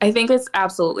 I think it's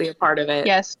absolutely a part of it.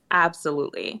 Yes.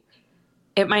 Absolutely.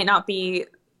 It might not be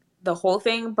the whole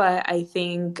thing, but I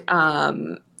think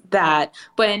that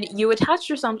when you attach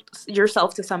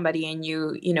yourself to somebody and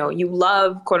you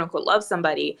love, quote unquote, love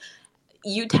somebody,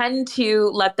 you tend to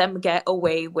let them get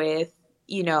away with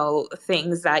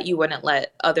things that you wouldn't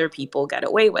let other people get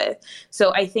away with.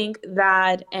 So I think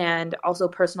that, and also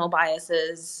personal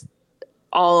biases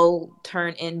all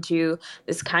turn into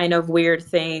this kind of weird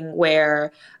thing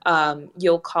where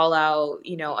you'll call out,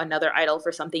 another idol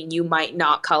for something you might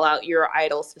not call out your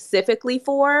idol specifically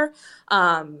for.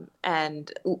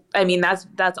 And I mean,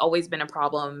 that's always been a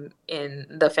problem in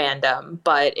the fandom,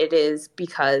 but it is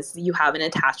because you have an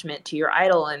attachment to your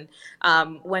idol. And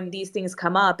when these things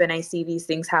come up and I see these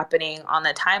things happening on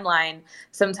the timeline,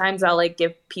 sometimes I'll like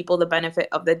give people the benefit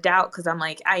of the doubt because I'm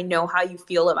like, I know how you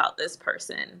feel about this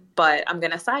person, but I'm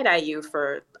going to side eye you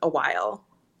for a while.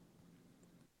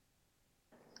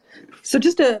 So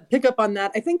just to pick up on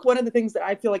that, I think one of the things that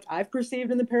I feel like I've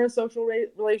perceived in the parasocial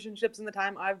relationships in the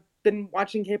time I've been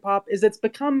watching K-pop is it's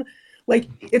become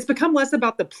less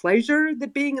about the pleasure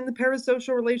that being in the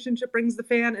parasocial relationship brings the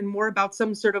fan and more about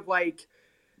some sort of like,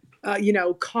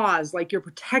 cause, like you're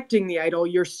protecting the idol,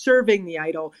 you're serving the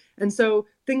idol. And so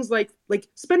things like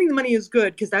spending the money is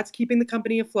good because that's keeping the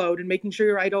company afloat and making sure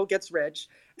your idol gets rich.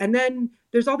 And then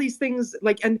there's all these things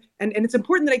like, and it's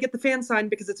important that I get the fan sign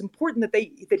because it's important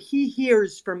that he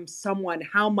hears from someone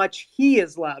how much he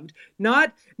is loved.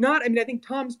 I think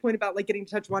Tom's point about like getting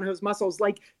to touch Wonho's muscles,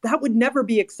 like that would never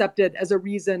be accepted as a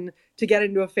reason to get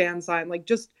into a fan sign. Like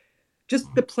just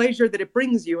the pleasure that it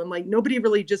brings you. And like, nobody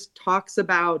really just talks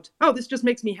about, oh, this just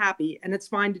makes me happy. And it's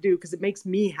fine to do because it makes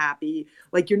me happy.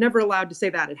 Like you're never allowed to say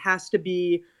that. It has to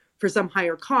be for some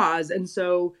higher cause. And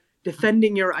so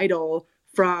defending your idol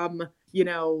from,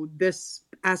 this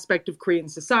aspect of Korean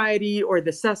society or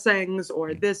the sasaengs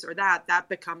or this or that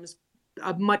becomes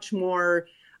a much more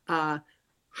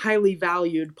highly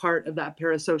valued part of that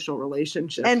parasocial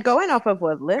relationship. And going off of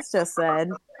what Liz just said,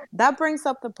 that brings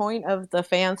up the point of the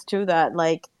fans too, that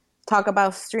like talk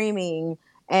about streaming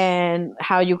and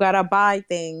how you gotta buy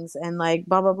things and like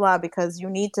blah blah blah because you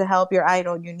need to help your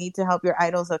idol, you need to help your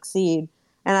idol succeed.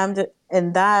 And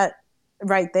that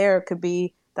right there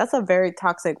that's a very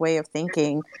toxic way of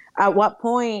thinking. At what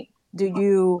point do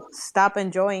you stop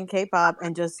enjoying K-pop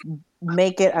and just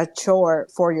make it a chore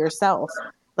for yourself?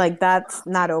 Like that's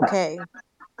not okay.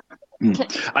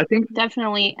 I think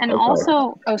definitely. And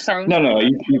also, oh, sorry. No,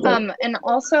 you go. And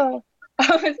also,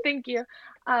 thank you.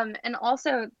 And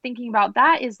also thinking about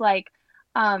that is like,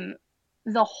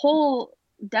 the whole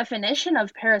definition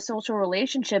of parasocial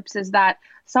relationships is that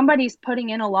somebody's putting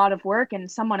in a lot of work and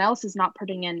someone else is not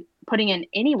putting in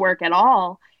any work at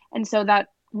all. And so that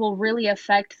will really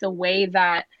affect the way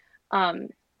that,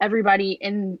 everybody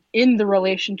in the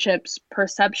relationship's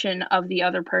perception of the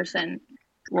other person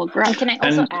will grow. And can I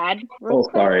also add?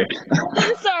 Sorry.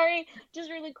 Sorry,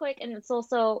 just really quick. And it's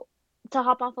also to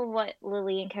hop off of what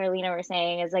Lily and Carolina were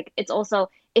saying is like, it's also,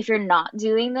 if you're not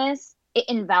doing this, it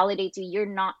invalidates you. You're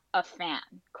not a fan,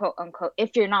 quote unquote,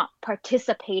 if you're not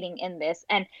participating in this.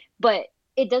 But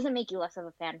it doesn't make you less of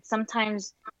a fan.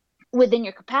 Sometimes within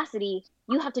your capacity,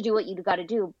 you have to do what you got to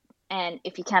do. And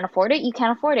if you can't afford it, you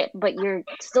can't afford it. But you're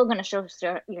still going to show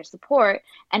your support,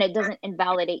 and it doesn't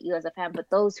invalidate you as a fan. But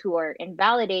those who are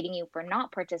invalidating you for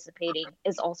not participating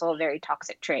is also a very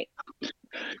toxic trait.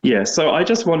 Yeah, so I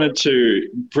just wanted to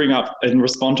bring up and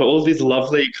respond to all these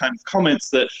lovely kind of comments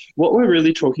that what we're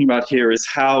really talking about here is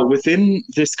how within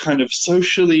this kind of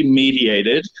socially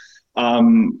mediated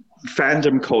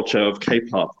fandom culture of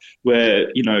K-pop, where,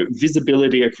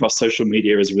 visibility across social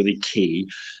media is really key,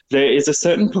 there is a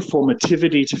certain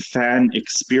performativity to fan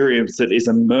experience that is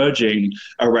emerging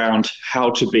around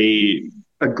how to be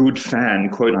a good fan,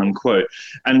 quote unquote,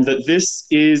 and that this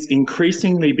is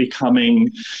increasingly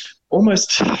becoming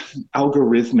almost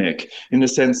algorithmic in the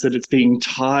sense that it's being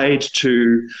tied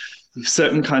to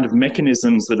certain kind of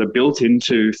mechanisms that are built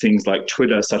into things like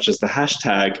Twitter, such as the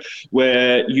hashtag,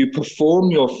 where you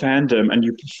perform your fandom and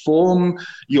you perform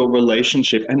your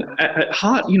relationship. And at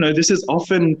heart, this is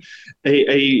often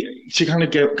to kind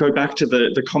of go back to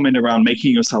the comment around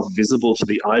making yourself visible to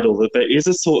the idol, that there is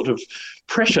a sort of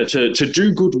pressure to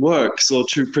do good works or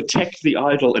to protect the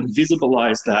idol and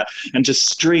visibilize that and to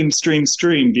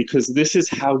stream, because this is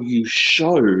how you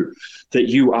show that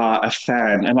you are a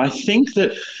fan. And I think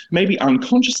that maybe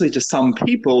unconsciously to some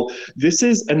people, this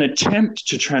is an attempt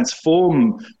to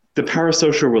transform the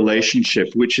parasocial relationship,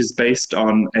 which is based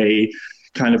on a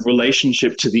kind of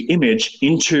relationship to the image,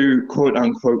 into, quote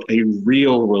unquote, a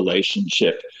real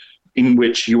relationship in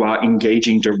which you are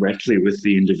engaging directly with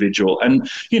the individual. And,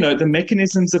 the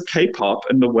mechanisms of K-pop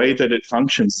and the way that it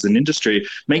functions as an industry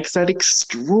makes that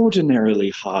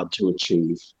extraordinarily hard to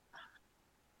achieve.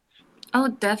 Oh,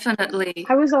 definitely.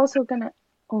 I was also gonna.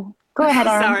 Oh, Go ahead,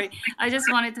 Aaron. Sorry, I just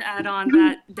wanted to add on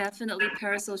that definitely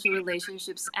parasocial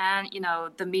relationships and,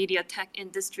 the media tech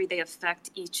industry, they affect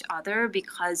each other,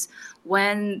 because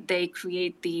when they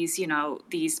create these,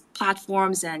 these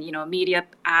platforms and, media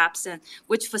apps and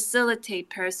which facilitate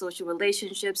parasocial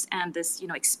relationships and this,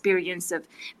 experience of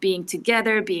being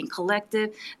together, being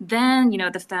collective, then,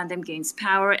 the fandom gains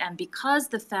power. And because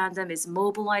the fandom is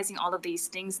mobilizing all of these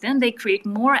things, then they create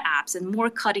more apps and more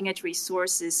cutting edge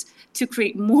resources to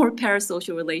create more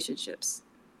parasocial relationships.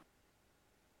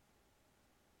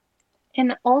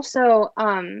 And also,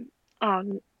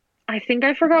 I think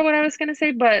I forgot what I was going to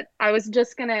say, but I was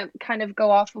just going to kind of go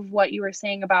off of what you were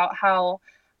saying about how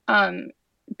some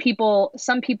people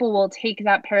will take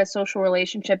that parasocial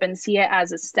relationship and see it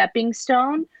as a stepping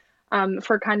stone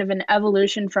for kind of an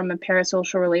evolution from a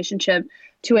parasocial relationship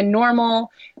to a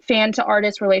normal fan to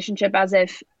artist relationship,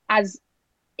 as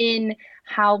in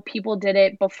how people did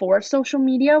it before social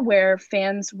media, where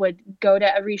fans would go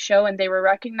to every show and they were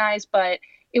recognized, but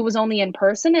it was only in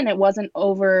person and it wasn't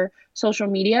over social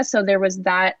media. So there was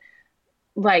that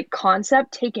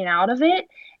concept taken out of it.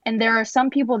 And there are some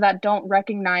people that don't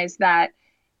recognize that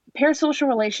parasocial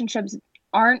relationships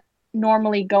aren't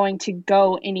normally going to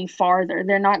go any farther.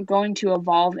 They're not going to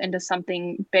evolve into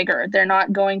something bigger. They're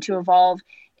not going to evolve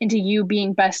into you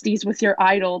being besties with your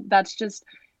idol. That's just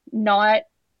not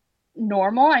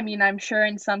normal. I mean, I'm sure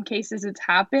in some cases it's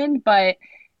happened, but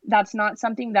that's not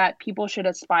something that people should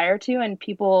aspire to, and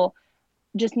people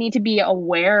just need to be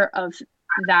aware of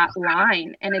that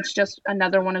line, and it's just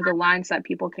another one of the lines that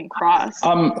people can cross.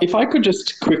 If I could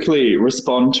just quickly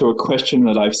respond to a question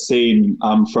that I've seen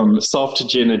from Soft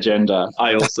Gin Agenda.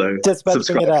 I also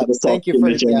subscribe to the Soft Gin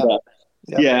Agenda.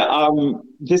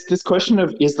 This question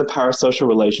of, is the parasocial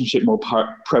relationship more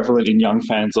prevalent in young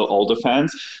fans or older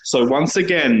fans? So once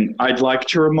again, I'd like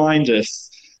to remind us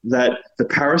that the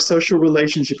parasocial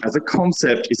relationship as a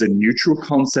concept is a neutral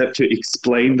concept to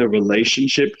explain the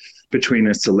relationship between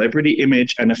a celebrity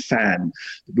image and a fan,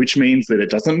 which means that it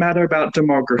doesn't matter about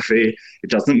demography, it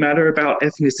doesn't matter about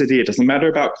ethnicity, it doesn't matter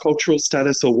about cultural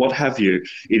status or what have you.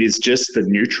 It is just the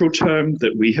neutral term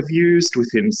that we have used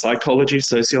within psychology,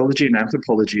 sociology, and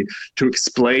anthropology to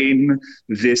explain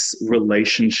this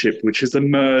relationship which has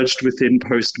emerged within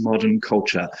postmodern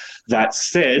culture. That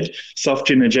said, Soft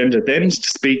Gin Agenda then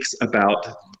speaks about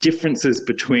differences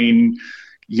between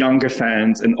younger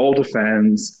fans and older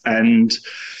fans, and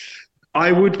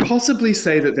I would possibly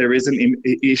say that there is an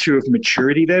issue of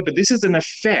maturity there, but this is an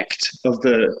effect of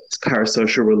the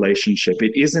parasocial relationship.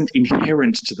 It isn't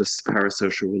inherent to this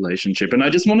parasocial relationship. And I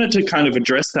just wanted to kind of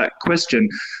address that question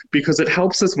because it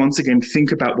helps us once again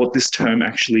think about what this term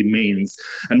actually means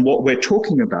and what we're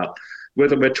talking about,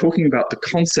 whether we're talking about the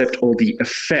concept or the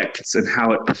effects and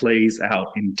how it plays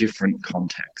out in different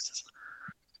contexts.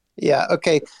 Yeah.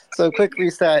 Okay. So quick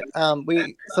reset.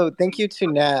 So thank you to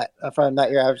Nat from Not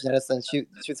Your Average Citizen. She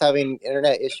was having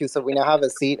internet issues, so we now have a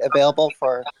seat available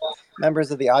for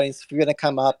members of the audience. If you're going to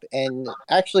come up and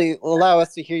actually allow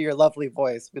us to hear your lovely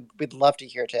voice, we'd love to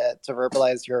hear to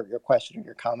verbalize your question or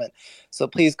your comment. So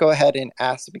please go ahead and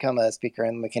ask to become a speaker,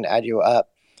 and we can add you up.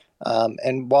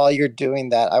 And while you're doing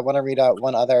that, I want to read out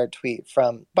one other tweet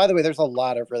from, by the way, there's a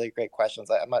lot of really great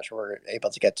questions. I'm not sure we're able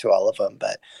to get to all of them,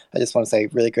 but I just want to say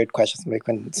really good questions. We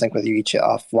can sync with you each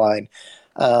offline.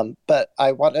 But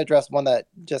I want to address one that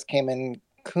just came in,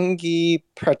 Kungi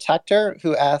Protector,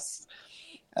 who asks,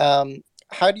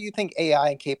 how do you think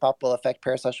AI and K-pop will affect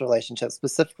parasocial relationships,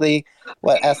 specifically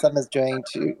what SM is doing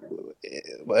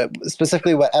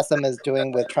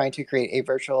with trying to create a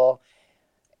virtual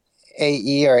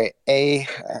AE or I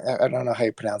don't know how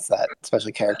you pronounce that special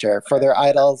character for their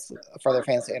idols, for their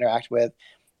fans to interact with.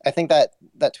 I think that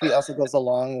tweet also goes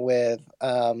along with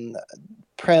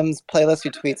Prim's playlist, who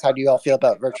tweets, how do you all feel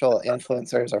about virtual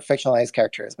influencers or fictionalized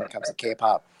characters when it comes to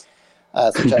K-pop,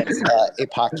 such as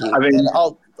Apaki? And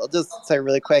I'll just say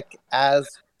really quick, as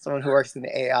someone who works in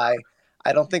AI,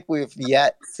 I don't think we've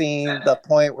yet seen the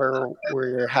point where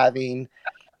we're having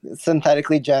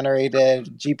synthetically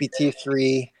generated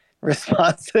GPT-3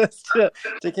 responses to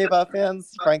K-pop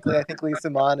fans. Frankly, I think Lee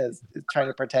Suman is trying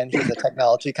to pretend he's a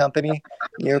technology company,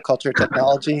 Neoculture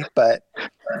Technology, but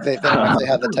they don't actually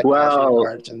have the technology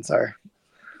margins are.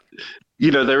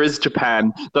 There is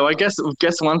Japan, though. I guess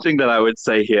one thing that I would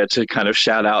say here to kind of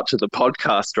shout out to the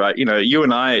podcast, right? You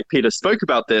and I, Peter, spoke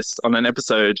about this on an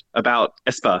episode about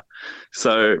aespa,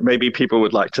 so maybe people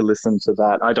would like to listen to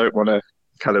that. I don't want to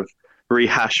kind of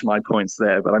rehash my points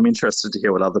there, but I'm interested to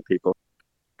hear what other people.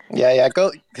 Yeah.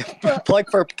 Go plug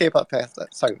for K-pop fans.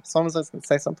 Sorry, someone was going to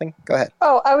say something. Go ahead.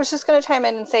 Oh, I was just going to chime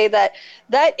in and say that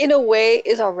in a way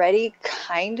is already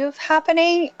kind of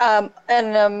happening on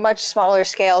a much smaller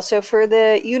scale. So for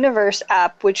the Universe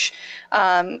app, which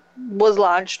was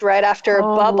launched right after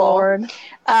Bubble,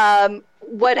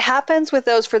 what happens with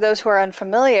those, for those who are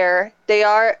unfamiliar, they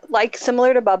are like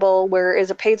similar to Bubble, where it is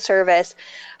a paid service.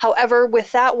 However,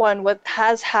 with that one, what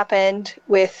has happened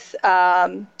with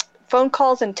phone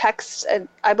calls and texts,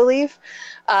 I believe,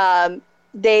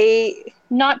 they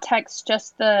not text,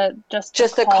 just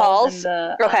the calls.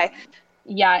 And okay.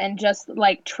 Yeah, and just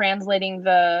like translating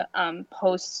the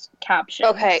post captions.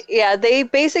 Okay, yeah, they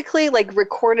basically like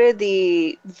recorded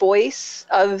the voice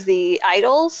of the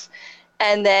idols,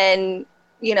 and then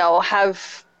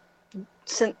have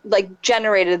like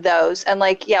generated those, and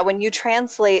like when you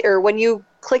translate or when you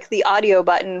click the audio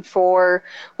button for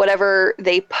whatever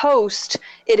they post,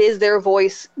 it is their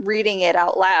voice reading it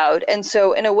out loud. And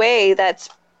so in a way that's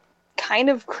kind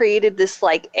of created this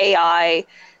like AI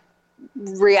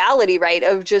reality, right,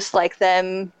 of just like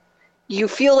them, you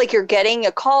feel like you're getting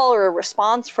a call or a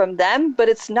response from them, but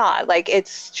it's not. Like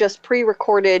it's just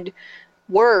pre-recorded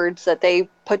words that they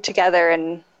put together.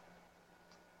 And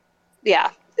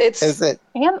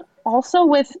and also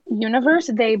with Universe,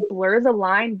 they blur the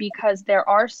line because there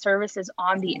are services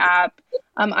on the app.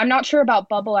 I'm not sure about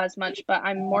Bubble as much, but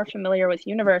I'm more familiar with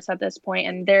Universe at this point.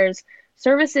 And there's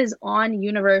services on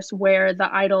Universe where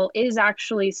the idol is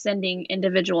actually sending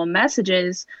individual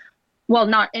messages. Well,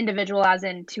 not individual as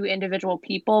in to individual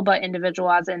people, but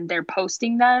individual as in they're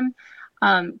posting them,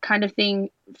 kind of thing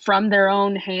from their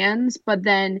own hands. But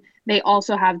then they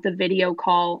also have the video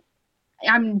call.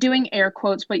 I'm doing air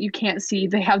quotes, but you can't see.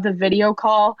 They have the video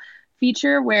call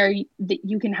feature where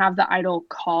you can have the idol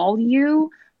call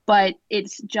you, but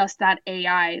it's just that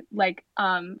AI. Like,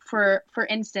 for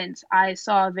instance, I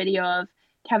saw a video of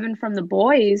Kevin from The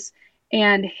Boys,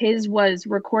 and his was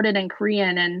recorded in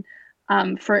Korean.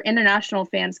 And for international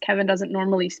fans, Kevin doesn't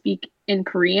normally speak in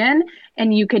Korean,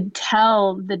 and you could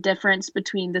tell the difference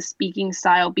between the speaking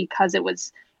style because it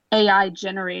was AI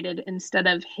generated instead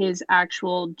of his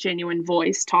actual genuine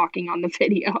voice talking on the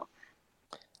video.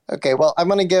 Okay, well, I'm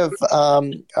going to give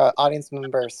audience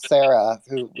member Sarah,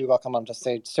 who we welcome on to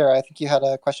stage. Sarah, I think you had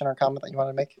a question or comment that you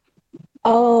wanted to make.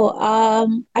 I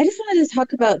just wanted to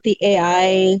talk about the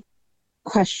AI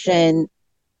question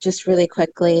just really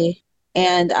quickly.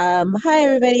 And hi,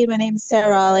 everybody. My name is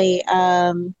Sarah Raleigh.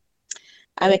 I'm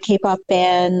a K-pop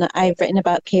fan. I've written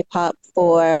about K-pop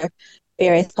for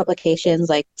various publications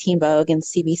like Teen Vogue and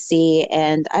CBC,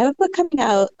 and I have a book coming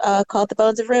out called The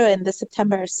Bones of Ruin this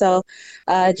September. So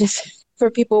just for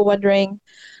people wondering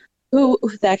who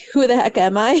the heck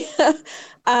am I?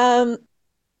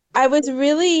 I was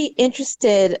really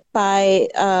interested by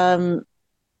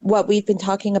what we've been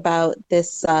talking about,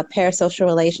 this parasocial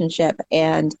relationship,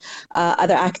 and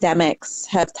other academics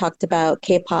have talked about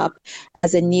K-pop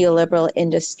as a neoliberal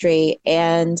industry.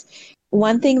 And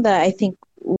one thing that I think,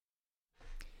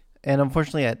 and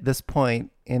unfortunately, at this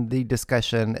point in the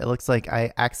discussion, it looks like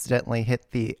I accidentally hit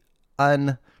the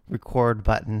unrecord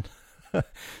button.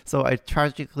 So I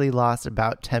tragically lost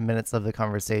about 10 minutes of the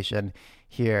conversation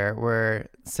here, where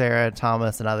Sarah,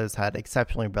 Thomas, and others had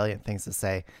exceptionally brilliant things to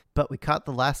say. But we caught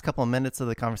the last couple of minutes of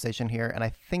the conversation here, and I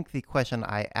think the question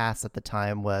I asked at the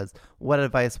time was, what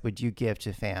advice would you give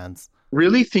to fans?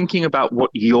 Really thinking about what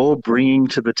you're bringing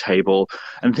to the table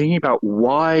and thinking about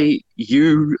why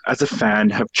you as a fan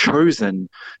have chosen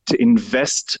to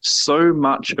invest so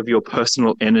much of your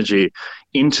personal energy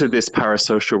into this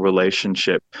parasocial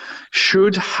relationship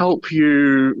should help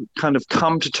you kind of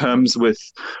come to terms with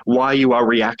why you are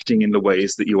reacting in the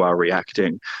ways that you are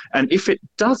reacting. And if it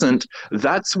doesn't,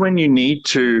 that's when you need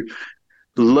to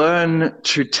learn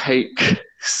to take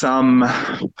some,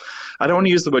 I don't want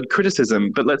to use the word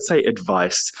criticism, but let's say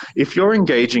advice. If you're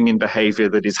engaging in behavior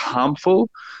that is harmful,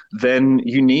 then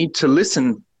you need to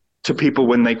listen to people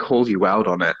when they call you out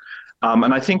on it.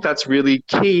 And I think that's really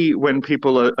key when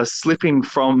people are slipping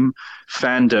from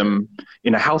fandom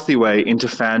in a healthy way into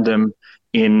fandom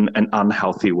in an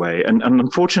unhealthy way. And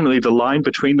unfortunately, the line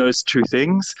between those two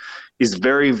things is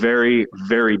very, very,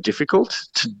 very difficult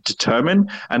to determine.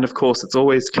 And of course, it's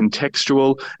always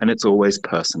contextual and it's always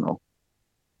personal.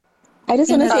 I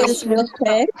just want to say this real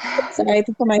quick. Sorry,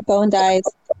 before my phone dies.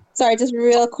 Sorry, just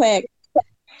real quick.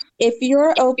 If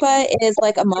your oppa is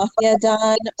like a mafia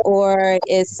don or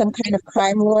is some kind of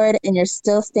crime lord and you're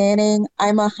still standing,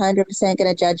 I'm 100% going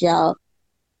to judge y'all.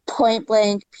 Point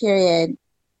blank, period.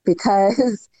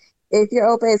 Because if your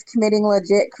oppa is committing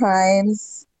legit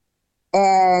crimes,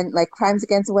 and like crimes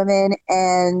against women,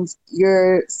 and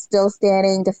you're still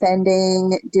standing,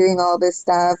 defending, doing all this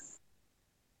stuff.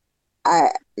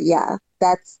 Yeah,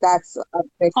 that's a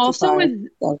bridge too Also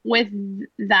far. with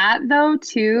that though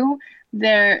too,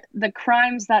 the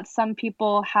crimes that some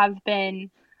people have been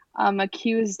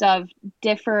accused of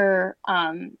differ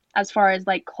as far as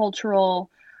like cultural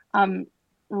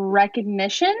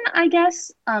recognition, I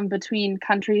guess, between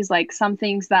countries. Like some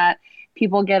things that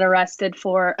people get arrested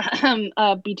for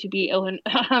B2B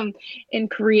in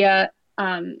Korea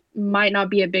might not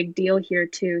be a big deal here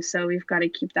too. So we've got to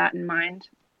keep that in mind.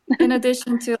 In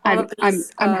addition to all of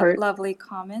these I'm hurt. lovely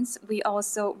comments, we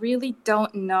also really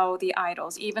don't know the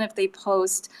idols, even if they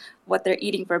post what they're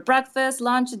eating for breakfast,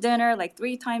 lunch, dinner, like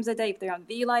 3 times a day. If they're on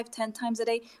VLive 10 times a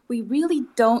day, we really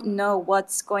don't know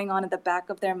what's going on in the back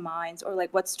of their minds, or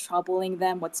like what's troubling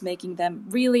them, what's making them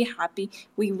really happy.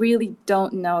 We really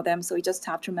don't know them. So we just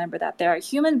have to remember that there are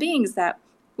human beings that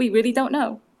we really don't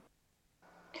know.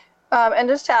 And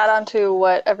just to add on to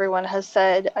what everyone has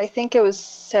said, I think it was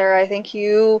Sarah, I think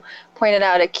you pointed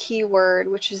out a key word,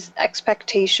 which is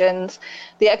expectations.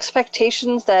 The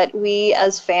expectations that we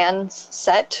as fans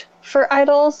set for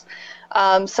idols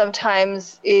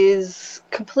sometimes is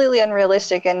completely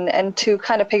unrealistic. And to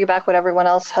kind of piggyback what everyone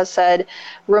else has said,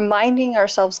 reminding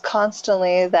ourselves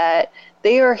constantly that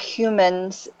they are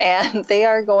humans and they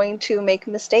are going to make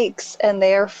mistakes and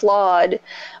they are flawed,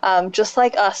 just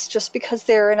like us. Just because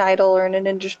they're an idol or in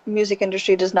an music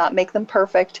industry does not make them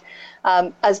perfect,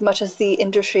 as much as the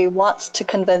industry wants to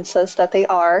convince us that they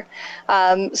are.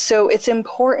 So it's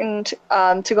important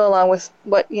to go along with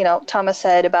what Thomas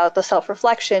said about the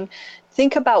self-reflection.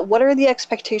 Think about what are the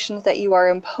expectations that you are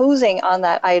imposing on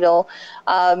that idol,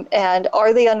 and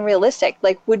are they unrealistic?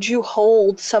 Like, would you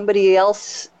hold somebody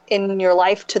else in your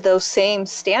life to those same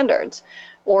standards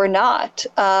or not?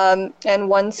 And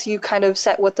once you kind of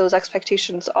set what those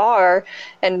expectations are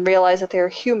and realize that they're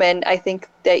human, I think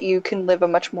that you can live a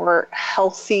much more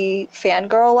healthy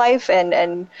fangirl life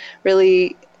and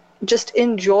really just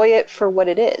enjoy it for what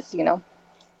it is,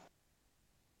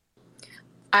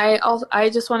 I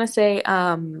just want to say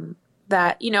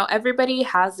that everybody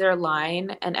has their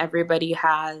line and everybody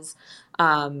has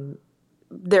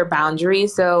their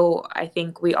boundaries. So I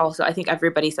think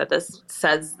everybody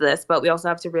says this, but we also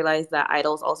have to realize that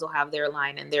idols also have their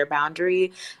line and their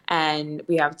boundary, and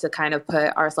we have to kind of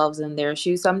put ourselves in their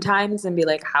shoes sometimes and be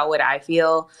like, how would I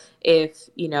feel if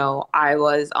I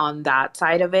was on that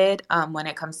side of it when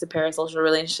it comes to parasocial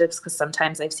relationships? Because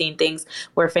sometimes I've seen things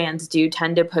where fans do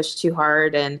tend to push too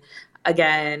hard, and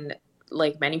again,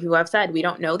 like many people have said, we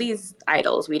don't know these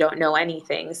idols. We don't know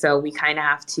anything. So we kind of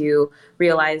have to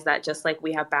realize that just like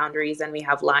we have boundaries and we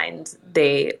have lines,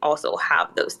 they also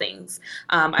have those things.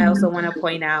 I also want to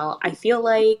point out, I feel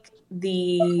like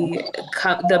the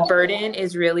burden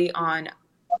is really on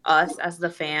us as the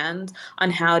fans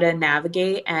on how to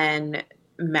navigate and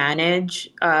manage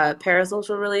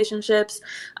parasocial relationships,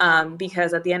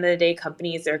 because at the end of the day,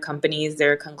 they're companies,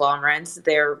 they're conglomerates,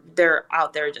 they're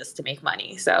out there just to make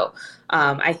money. So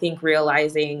I think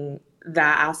realizing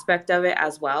that aspect of it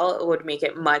as well would make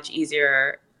it much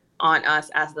easier on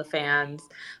us as the fans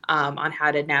on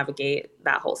how to navigate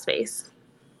that whole space.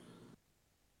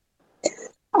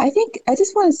 I think I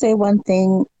just want to say one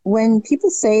thing. When people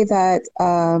say that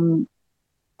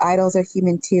idols are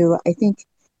human too, I think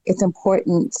it's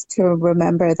important to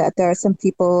remember that there are some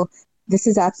people, this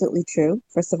is absolutely true,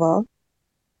 first of all,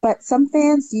 but some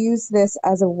fans use this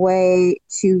as a way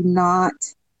to not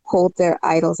hold their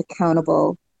idols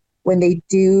accountable when they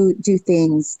do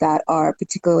things that are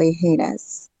particularly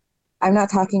heinous. I'm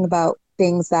not talking about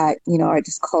things that, are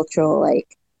just cultural,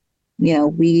 like,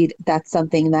 weed. That's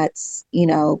something that's,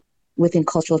 within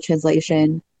cultural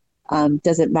translation,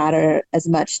 doesn't matter as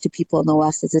much to people in the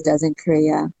West as it does in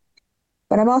Korea.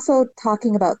 But I'm also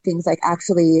talking about things like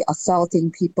actually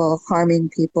assaulting people, harming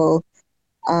people,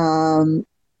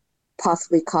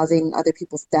 possibly causing other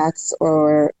people's deaths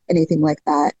or anything like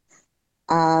that.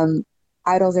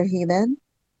 Idols are human,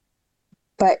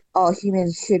 but all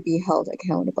humans should be held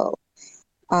accountable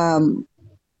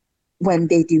when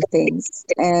they do things.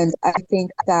 And I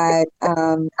think that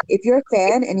if you're a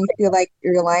fan and you feel like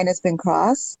your line has been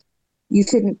crossed, you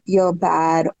shouldn't feel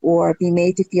bad or be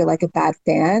made to feel like a bad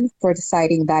fan for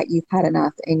deciding that you've had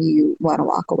enough and you want to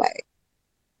walk away.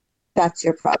 That's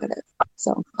your prerogative.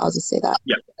 So I'll just say that.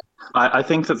 Yeah, I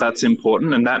think that's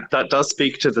important. And that does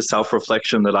speak to the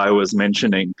self-reflection that I was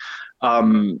mentioning.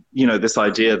 This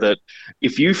idea that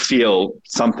if you feel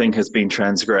something has been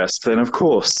transgressed, then of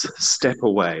course, step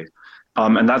away.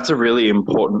 And that's a really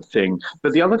important thing.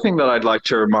 But the other thing that I'd like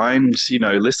to remind,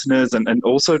 listeners and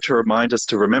also to remind us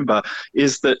to remember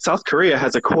is that South Korea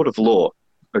has a court of law,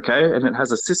 okay? And it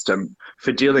has a system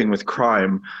for dealing with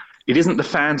crime. It isn't the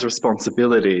fans'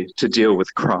 responsibility to deal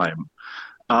with crime.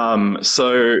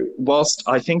 So whilst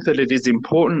I think that it is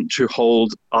important to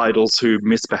hold idols who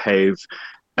misbehave,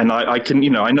 and I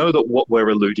can, I know that what we're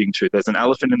alluding to, there's an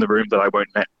elephant in the room that I won't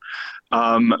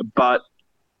name, but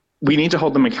we need to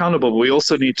hold them accountable. We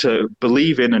also need to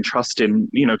believe in and trust in,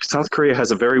 South Korea has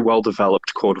a very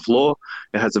well-developed court of law.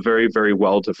 It has a very, very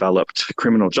well-developed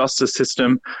criminal justice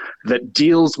system that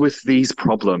deals with these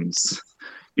problems.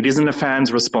 It isn't a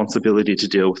fan's responsibility to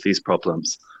deal with these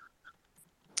problems.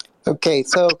 Okay,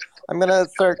 so I'm going to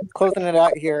start closing it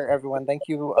out here, everyone. Thank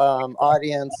you,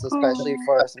 audience, especially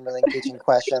for some really engaging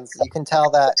questions. You can tell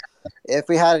that if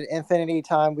we had an infinity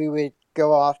time, we would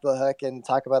go off the hook and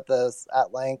talk about this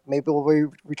at length. Maybe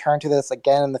we'll return to this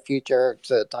again in the future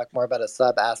to talk more about a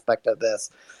sub aspect of this.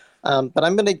 But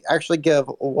I'm going to actually give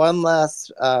one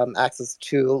last access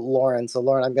to Lauren. So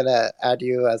Lauren, I'm going to add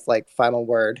you as like final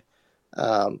word.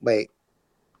 Wait,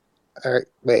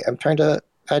 I'm trying to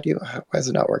add you. Why is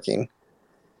it not working?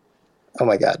 Oh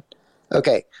my God.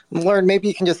 Okay, Lauren, maybe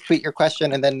you can just tweet your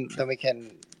question and then we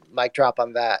can mic drop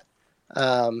on that.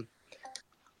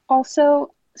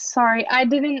 Also, sorry, I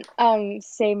didn't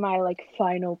say my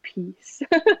final piece.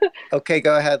 Okay,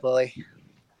 go ahead, Lily.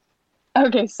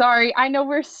 Okay, sorry. I know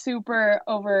we're super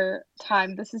over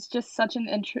time. This is just such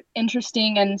an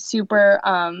interesting and super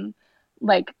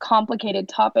complicated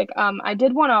topic. I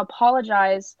did want to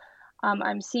apologize.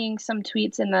 I'm seeing some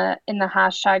tweets in the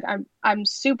hashtag. I'm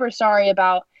super sorry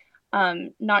about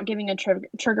not giving a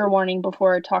trigger warning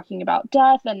before talking about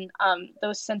death and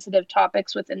those sensitive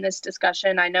topics within this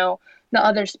discussion. I know the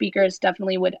other speakers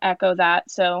definitely would echo that.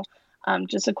 So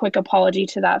just a quick apology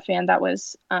to that fan that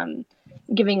was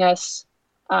giving us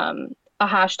a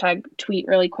hashtag tweet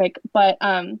really quick. But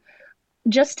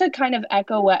just to kind of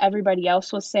echo what everybody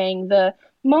else was saying, the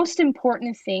most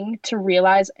important thing to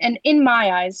realize, and in my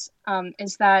eyes,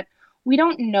 is that we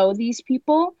don't know these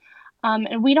people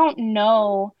and we don't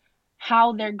know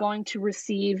how they're going to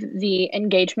receive the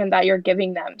engagement that you're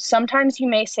giving them. Sometimes you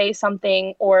may say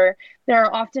something, or there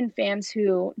are often fans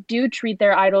who do treat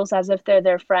their idols as if they're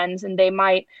their friends, and they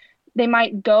might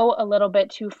go a little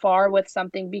bit too far with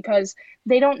something because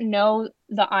they don't know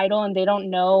the idol and they don't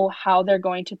know how they're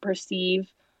going to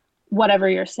perceive whatever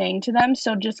you're saying to them.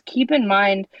 So just keep in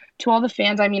mind, to all the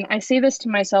fans, I mean, I say this to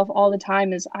myself all the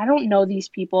time, is I don't know these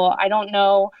people. I don't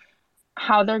know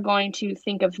how they're going to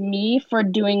think of me for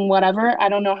doing whatever. I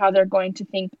don't know how they're going to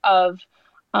think of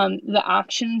the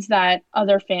actions that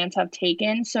other fans have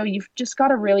taken. So you've just got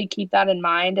to really keep that in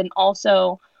mind. And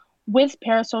also with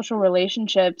parasocial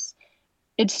relationships,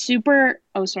 it's super,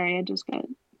 oh, sorry, I just got a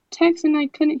text and I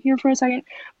couldn't hear for a second,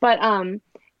 but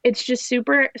it's just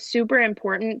super, super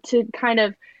important to kind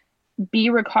of be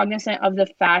recognizant of the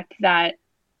fact that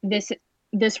this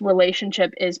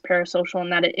relationship is parasocial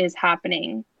and that it is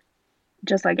happening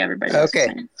just like everybody else.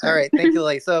 Okay. All right. Thank you,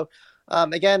 Lily. So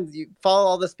again, you follow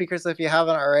all the speakers if you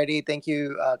haven't already. Thank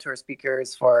you to our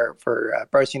speakers for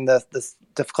broaching this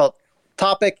difficult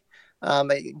topic.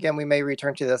 Again, we may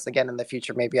return to this again in the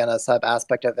future, maybe on a sub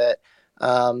aspect of it.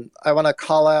 I want to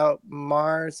call out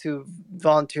Mars, who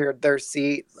volunteered their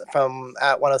seat from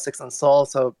at 106 in Seoul.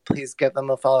 So please give them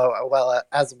a follow,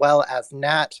 as well as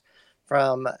Nat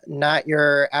from Not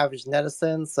Your Average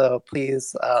Netizen. So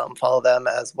please follow them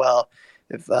as well,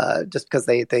 if just because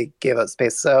they gave us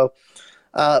space. So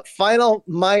final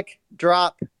mic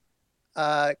drop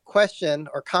question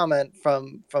or comment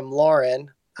from Lauren.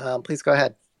 Please go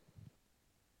ahead.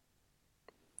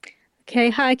 Okay,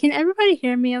 hi. Can everybody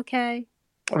hear me okay?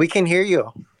 We can hear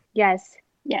you. Yes.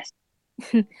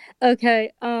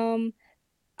 Okay.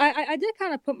 I did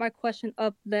kind of put my question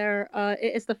up there.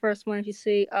 It's the first one, if you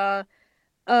see.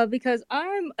 Because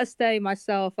I'm a stay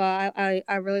myself. I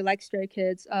really like Stray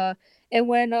Kids. And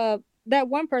when that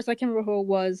one person, I can't remember who it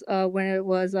was, when it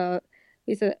was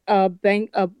he said Bang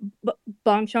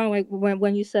Chan,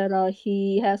 when you said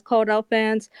he has called out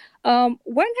fans. When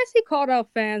has he called out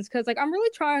fans? Because I'm really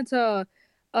trying to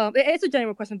it's a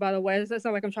genuine question, by the way. It's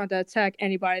not like I'm trying to attack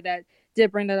anybody that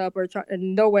did bring that up, or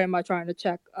in no way am I trying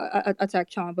to attack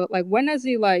Chan. But when has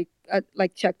he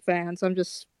checked fans? I'm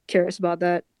just curious about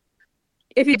that.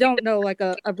 If you don't know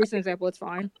a recent example, it's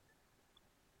fine.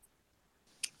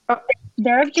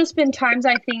 There have just been times,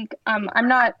 I think, I'm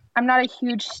not a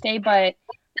huge stay, but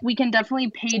we can definitely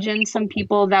page in some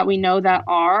people that we know that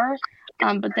are.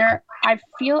 But I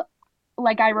feel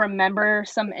like I remember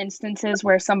some instances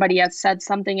where somebody has said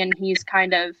something and he's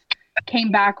kind of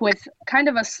came back with kind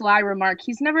of a sly remark.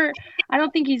 I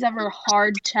don't think he's ever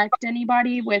hard checked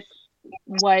anybody with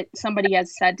what somebody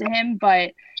has said to him,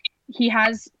 but he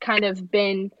has kind of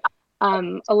been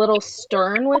a little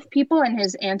stern with people in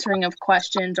his answering of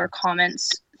questions or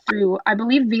comments through, I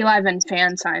believe, VLive and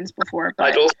fan signs before,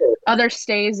 but other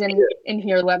stays in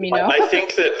here, let me know. I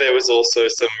think that there was also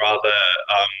some rather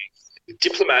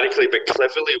diplomatically but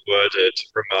cleverly worded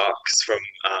remarks from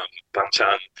Bang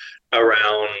Chan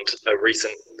around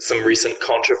some recent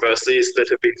controversies that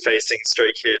have been facing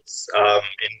Stray Kids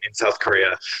in South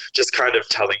Korea, just kind of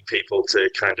telling people to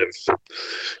kind of,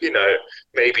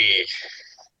 maybe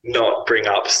not bring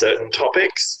up certain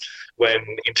topics when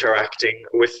interacting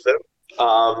with them.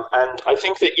 And I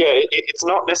think that, it's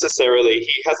not necessarily,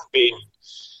 he hasn't been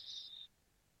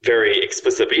very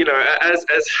explicit, but, as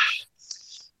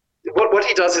what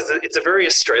he does is, it's a very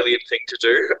Australian thing to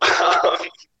do.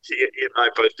 He and I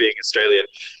both being Australian.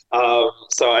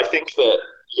 So I think that,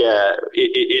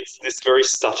 it's this very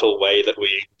subtle way that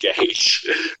we engage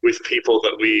with people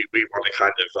that we want to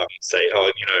kind of say,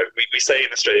 we say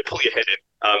in Australia, pull your head in,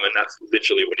 and that's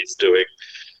literally what he's doing.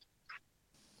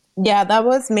 Yeah, that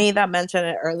was me that mentioned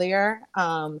it earlier.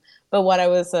 But what I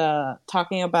was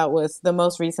talking about was the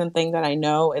most recent thing that I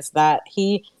know is that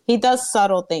he does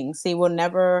subtle things. He will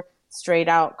never straight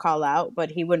out call out, but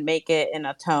he would make it in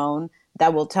a tone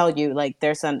that will tell you like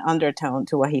there's an undertone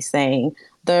to what he's saying.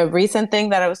 The recent thing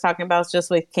that I was talking about was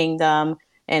just with Kingdom,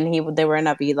 and they were in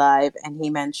a VLive, and he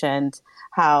mentioned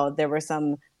how there were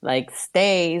some like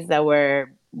stays that were,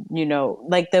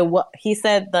 like he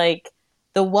said like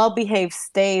the well-behaved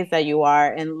stays that you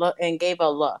are, and gave a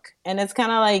look, and it's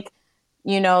kind of like,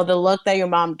 the look that your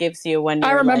mom gives you when you're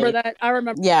I remember like, that. I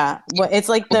remember. Yeah, it's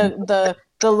like the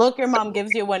look your mom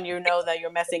gives you when you know that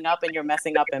you're messing up and you're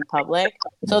messing up in public.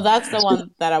 So that's the one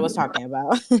that I was talking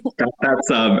about.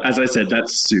 That's as I said,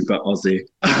 that's super Aussie.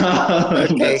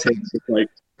 Okay. That's him just like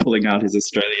pulling out his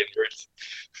Australian roots.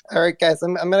 All right, guys,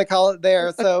 I'm going to call it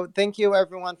there. So thank you,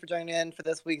 everyone, for joining in for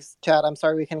this week's chat. I'm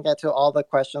sorry we couldn't get to all the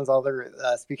questions, all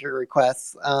the speaker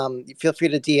requests. Feel free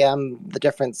to DM the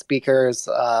different speakers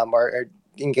or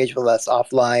engage with us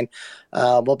offline.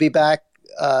 We'll be back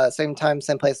same time,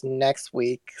 same place next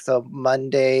week. So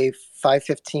Monday,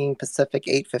 5:15 Pacific,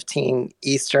 8:15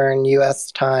 Eastern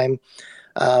U.S. time.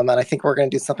 And I think we're going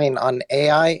to do something on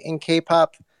AI in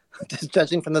K-pop. Just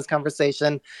judging from this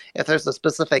conversation, if there's a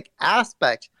specific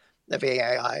aspect of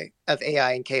AI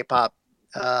in K-pop,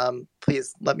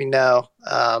 please let me know.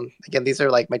 Again, these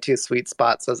are like my two sweet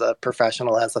spots as a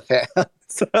professional, as a fan.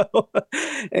 So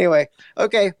anyway,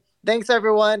 okay. Thanks,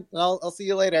 everyone. I'll see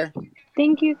you later.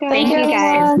 Thank you, guys. Thank you,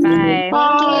 guys.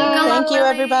 Bye. Thank you,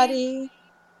 everybody.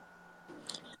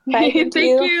 Bye. Thank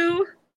you.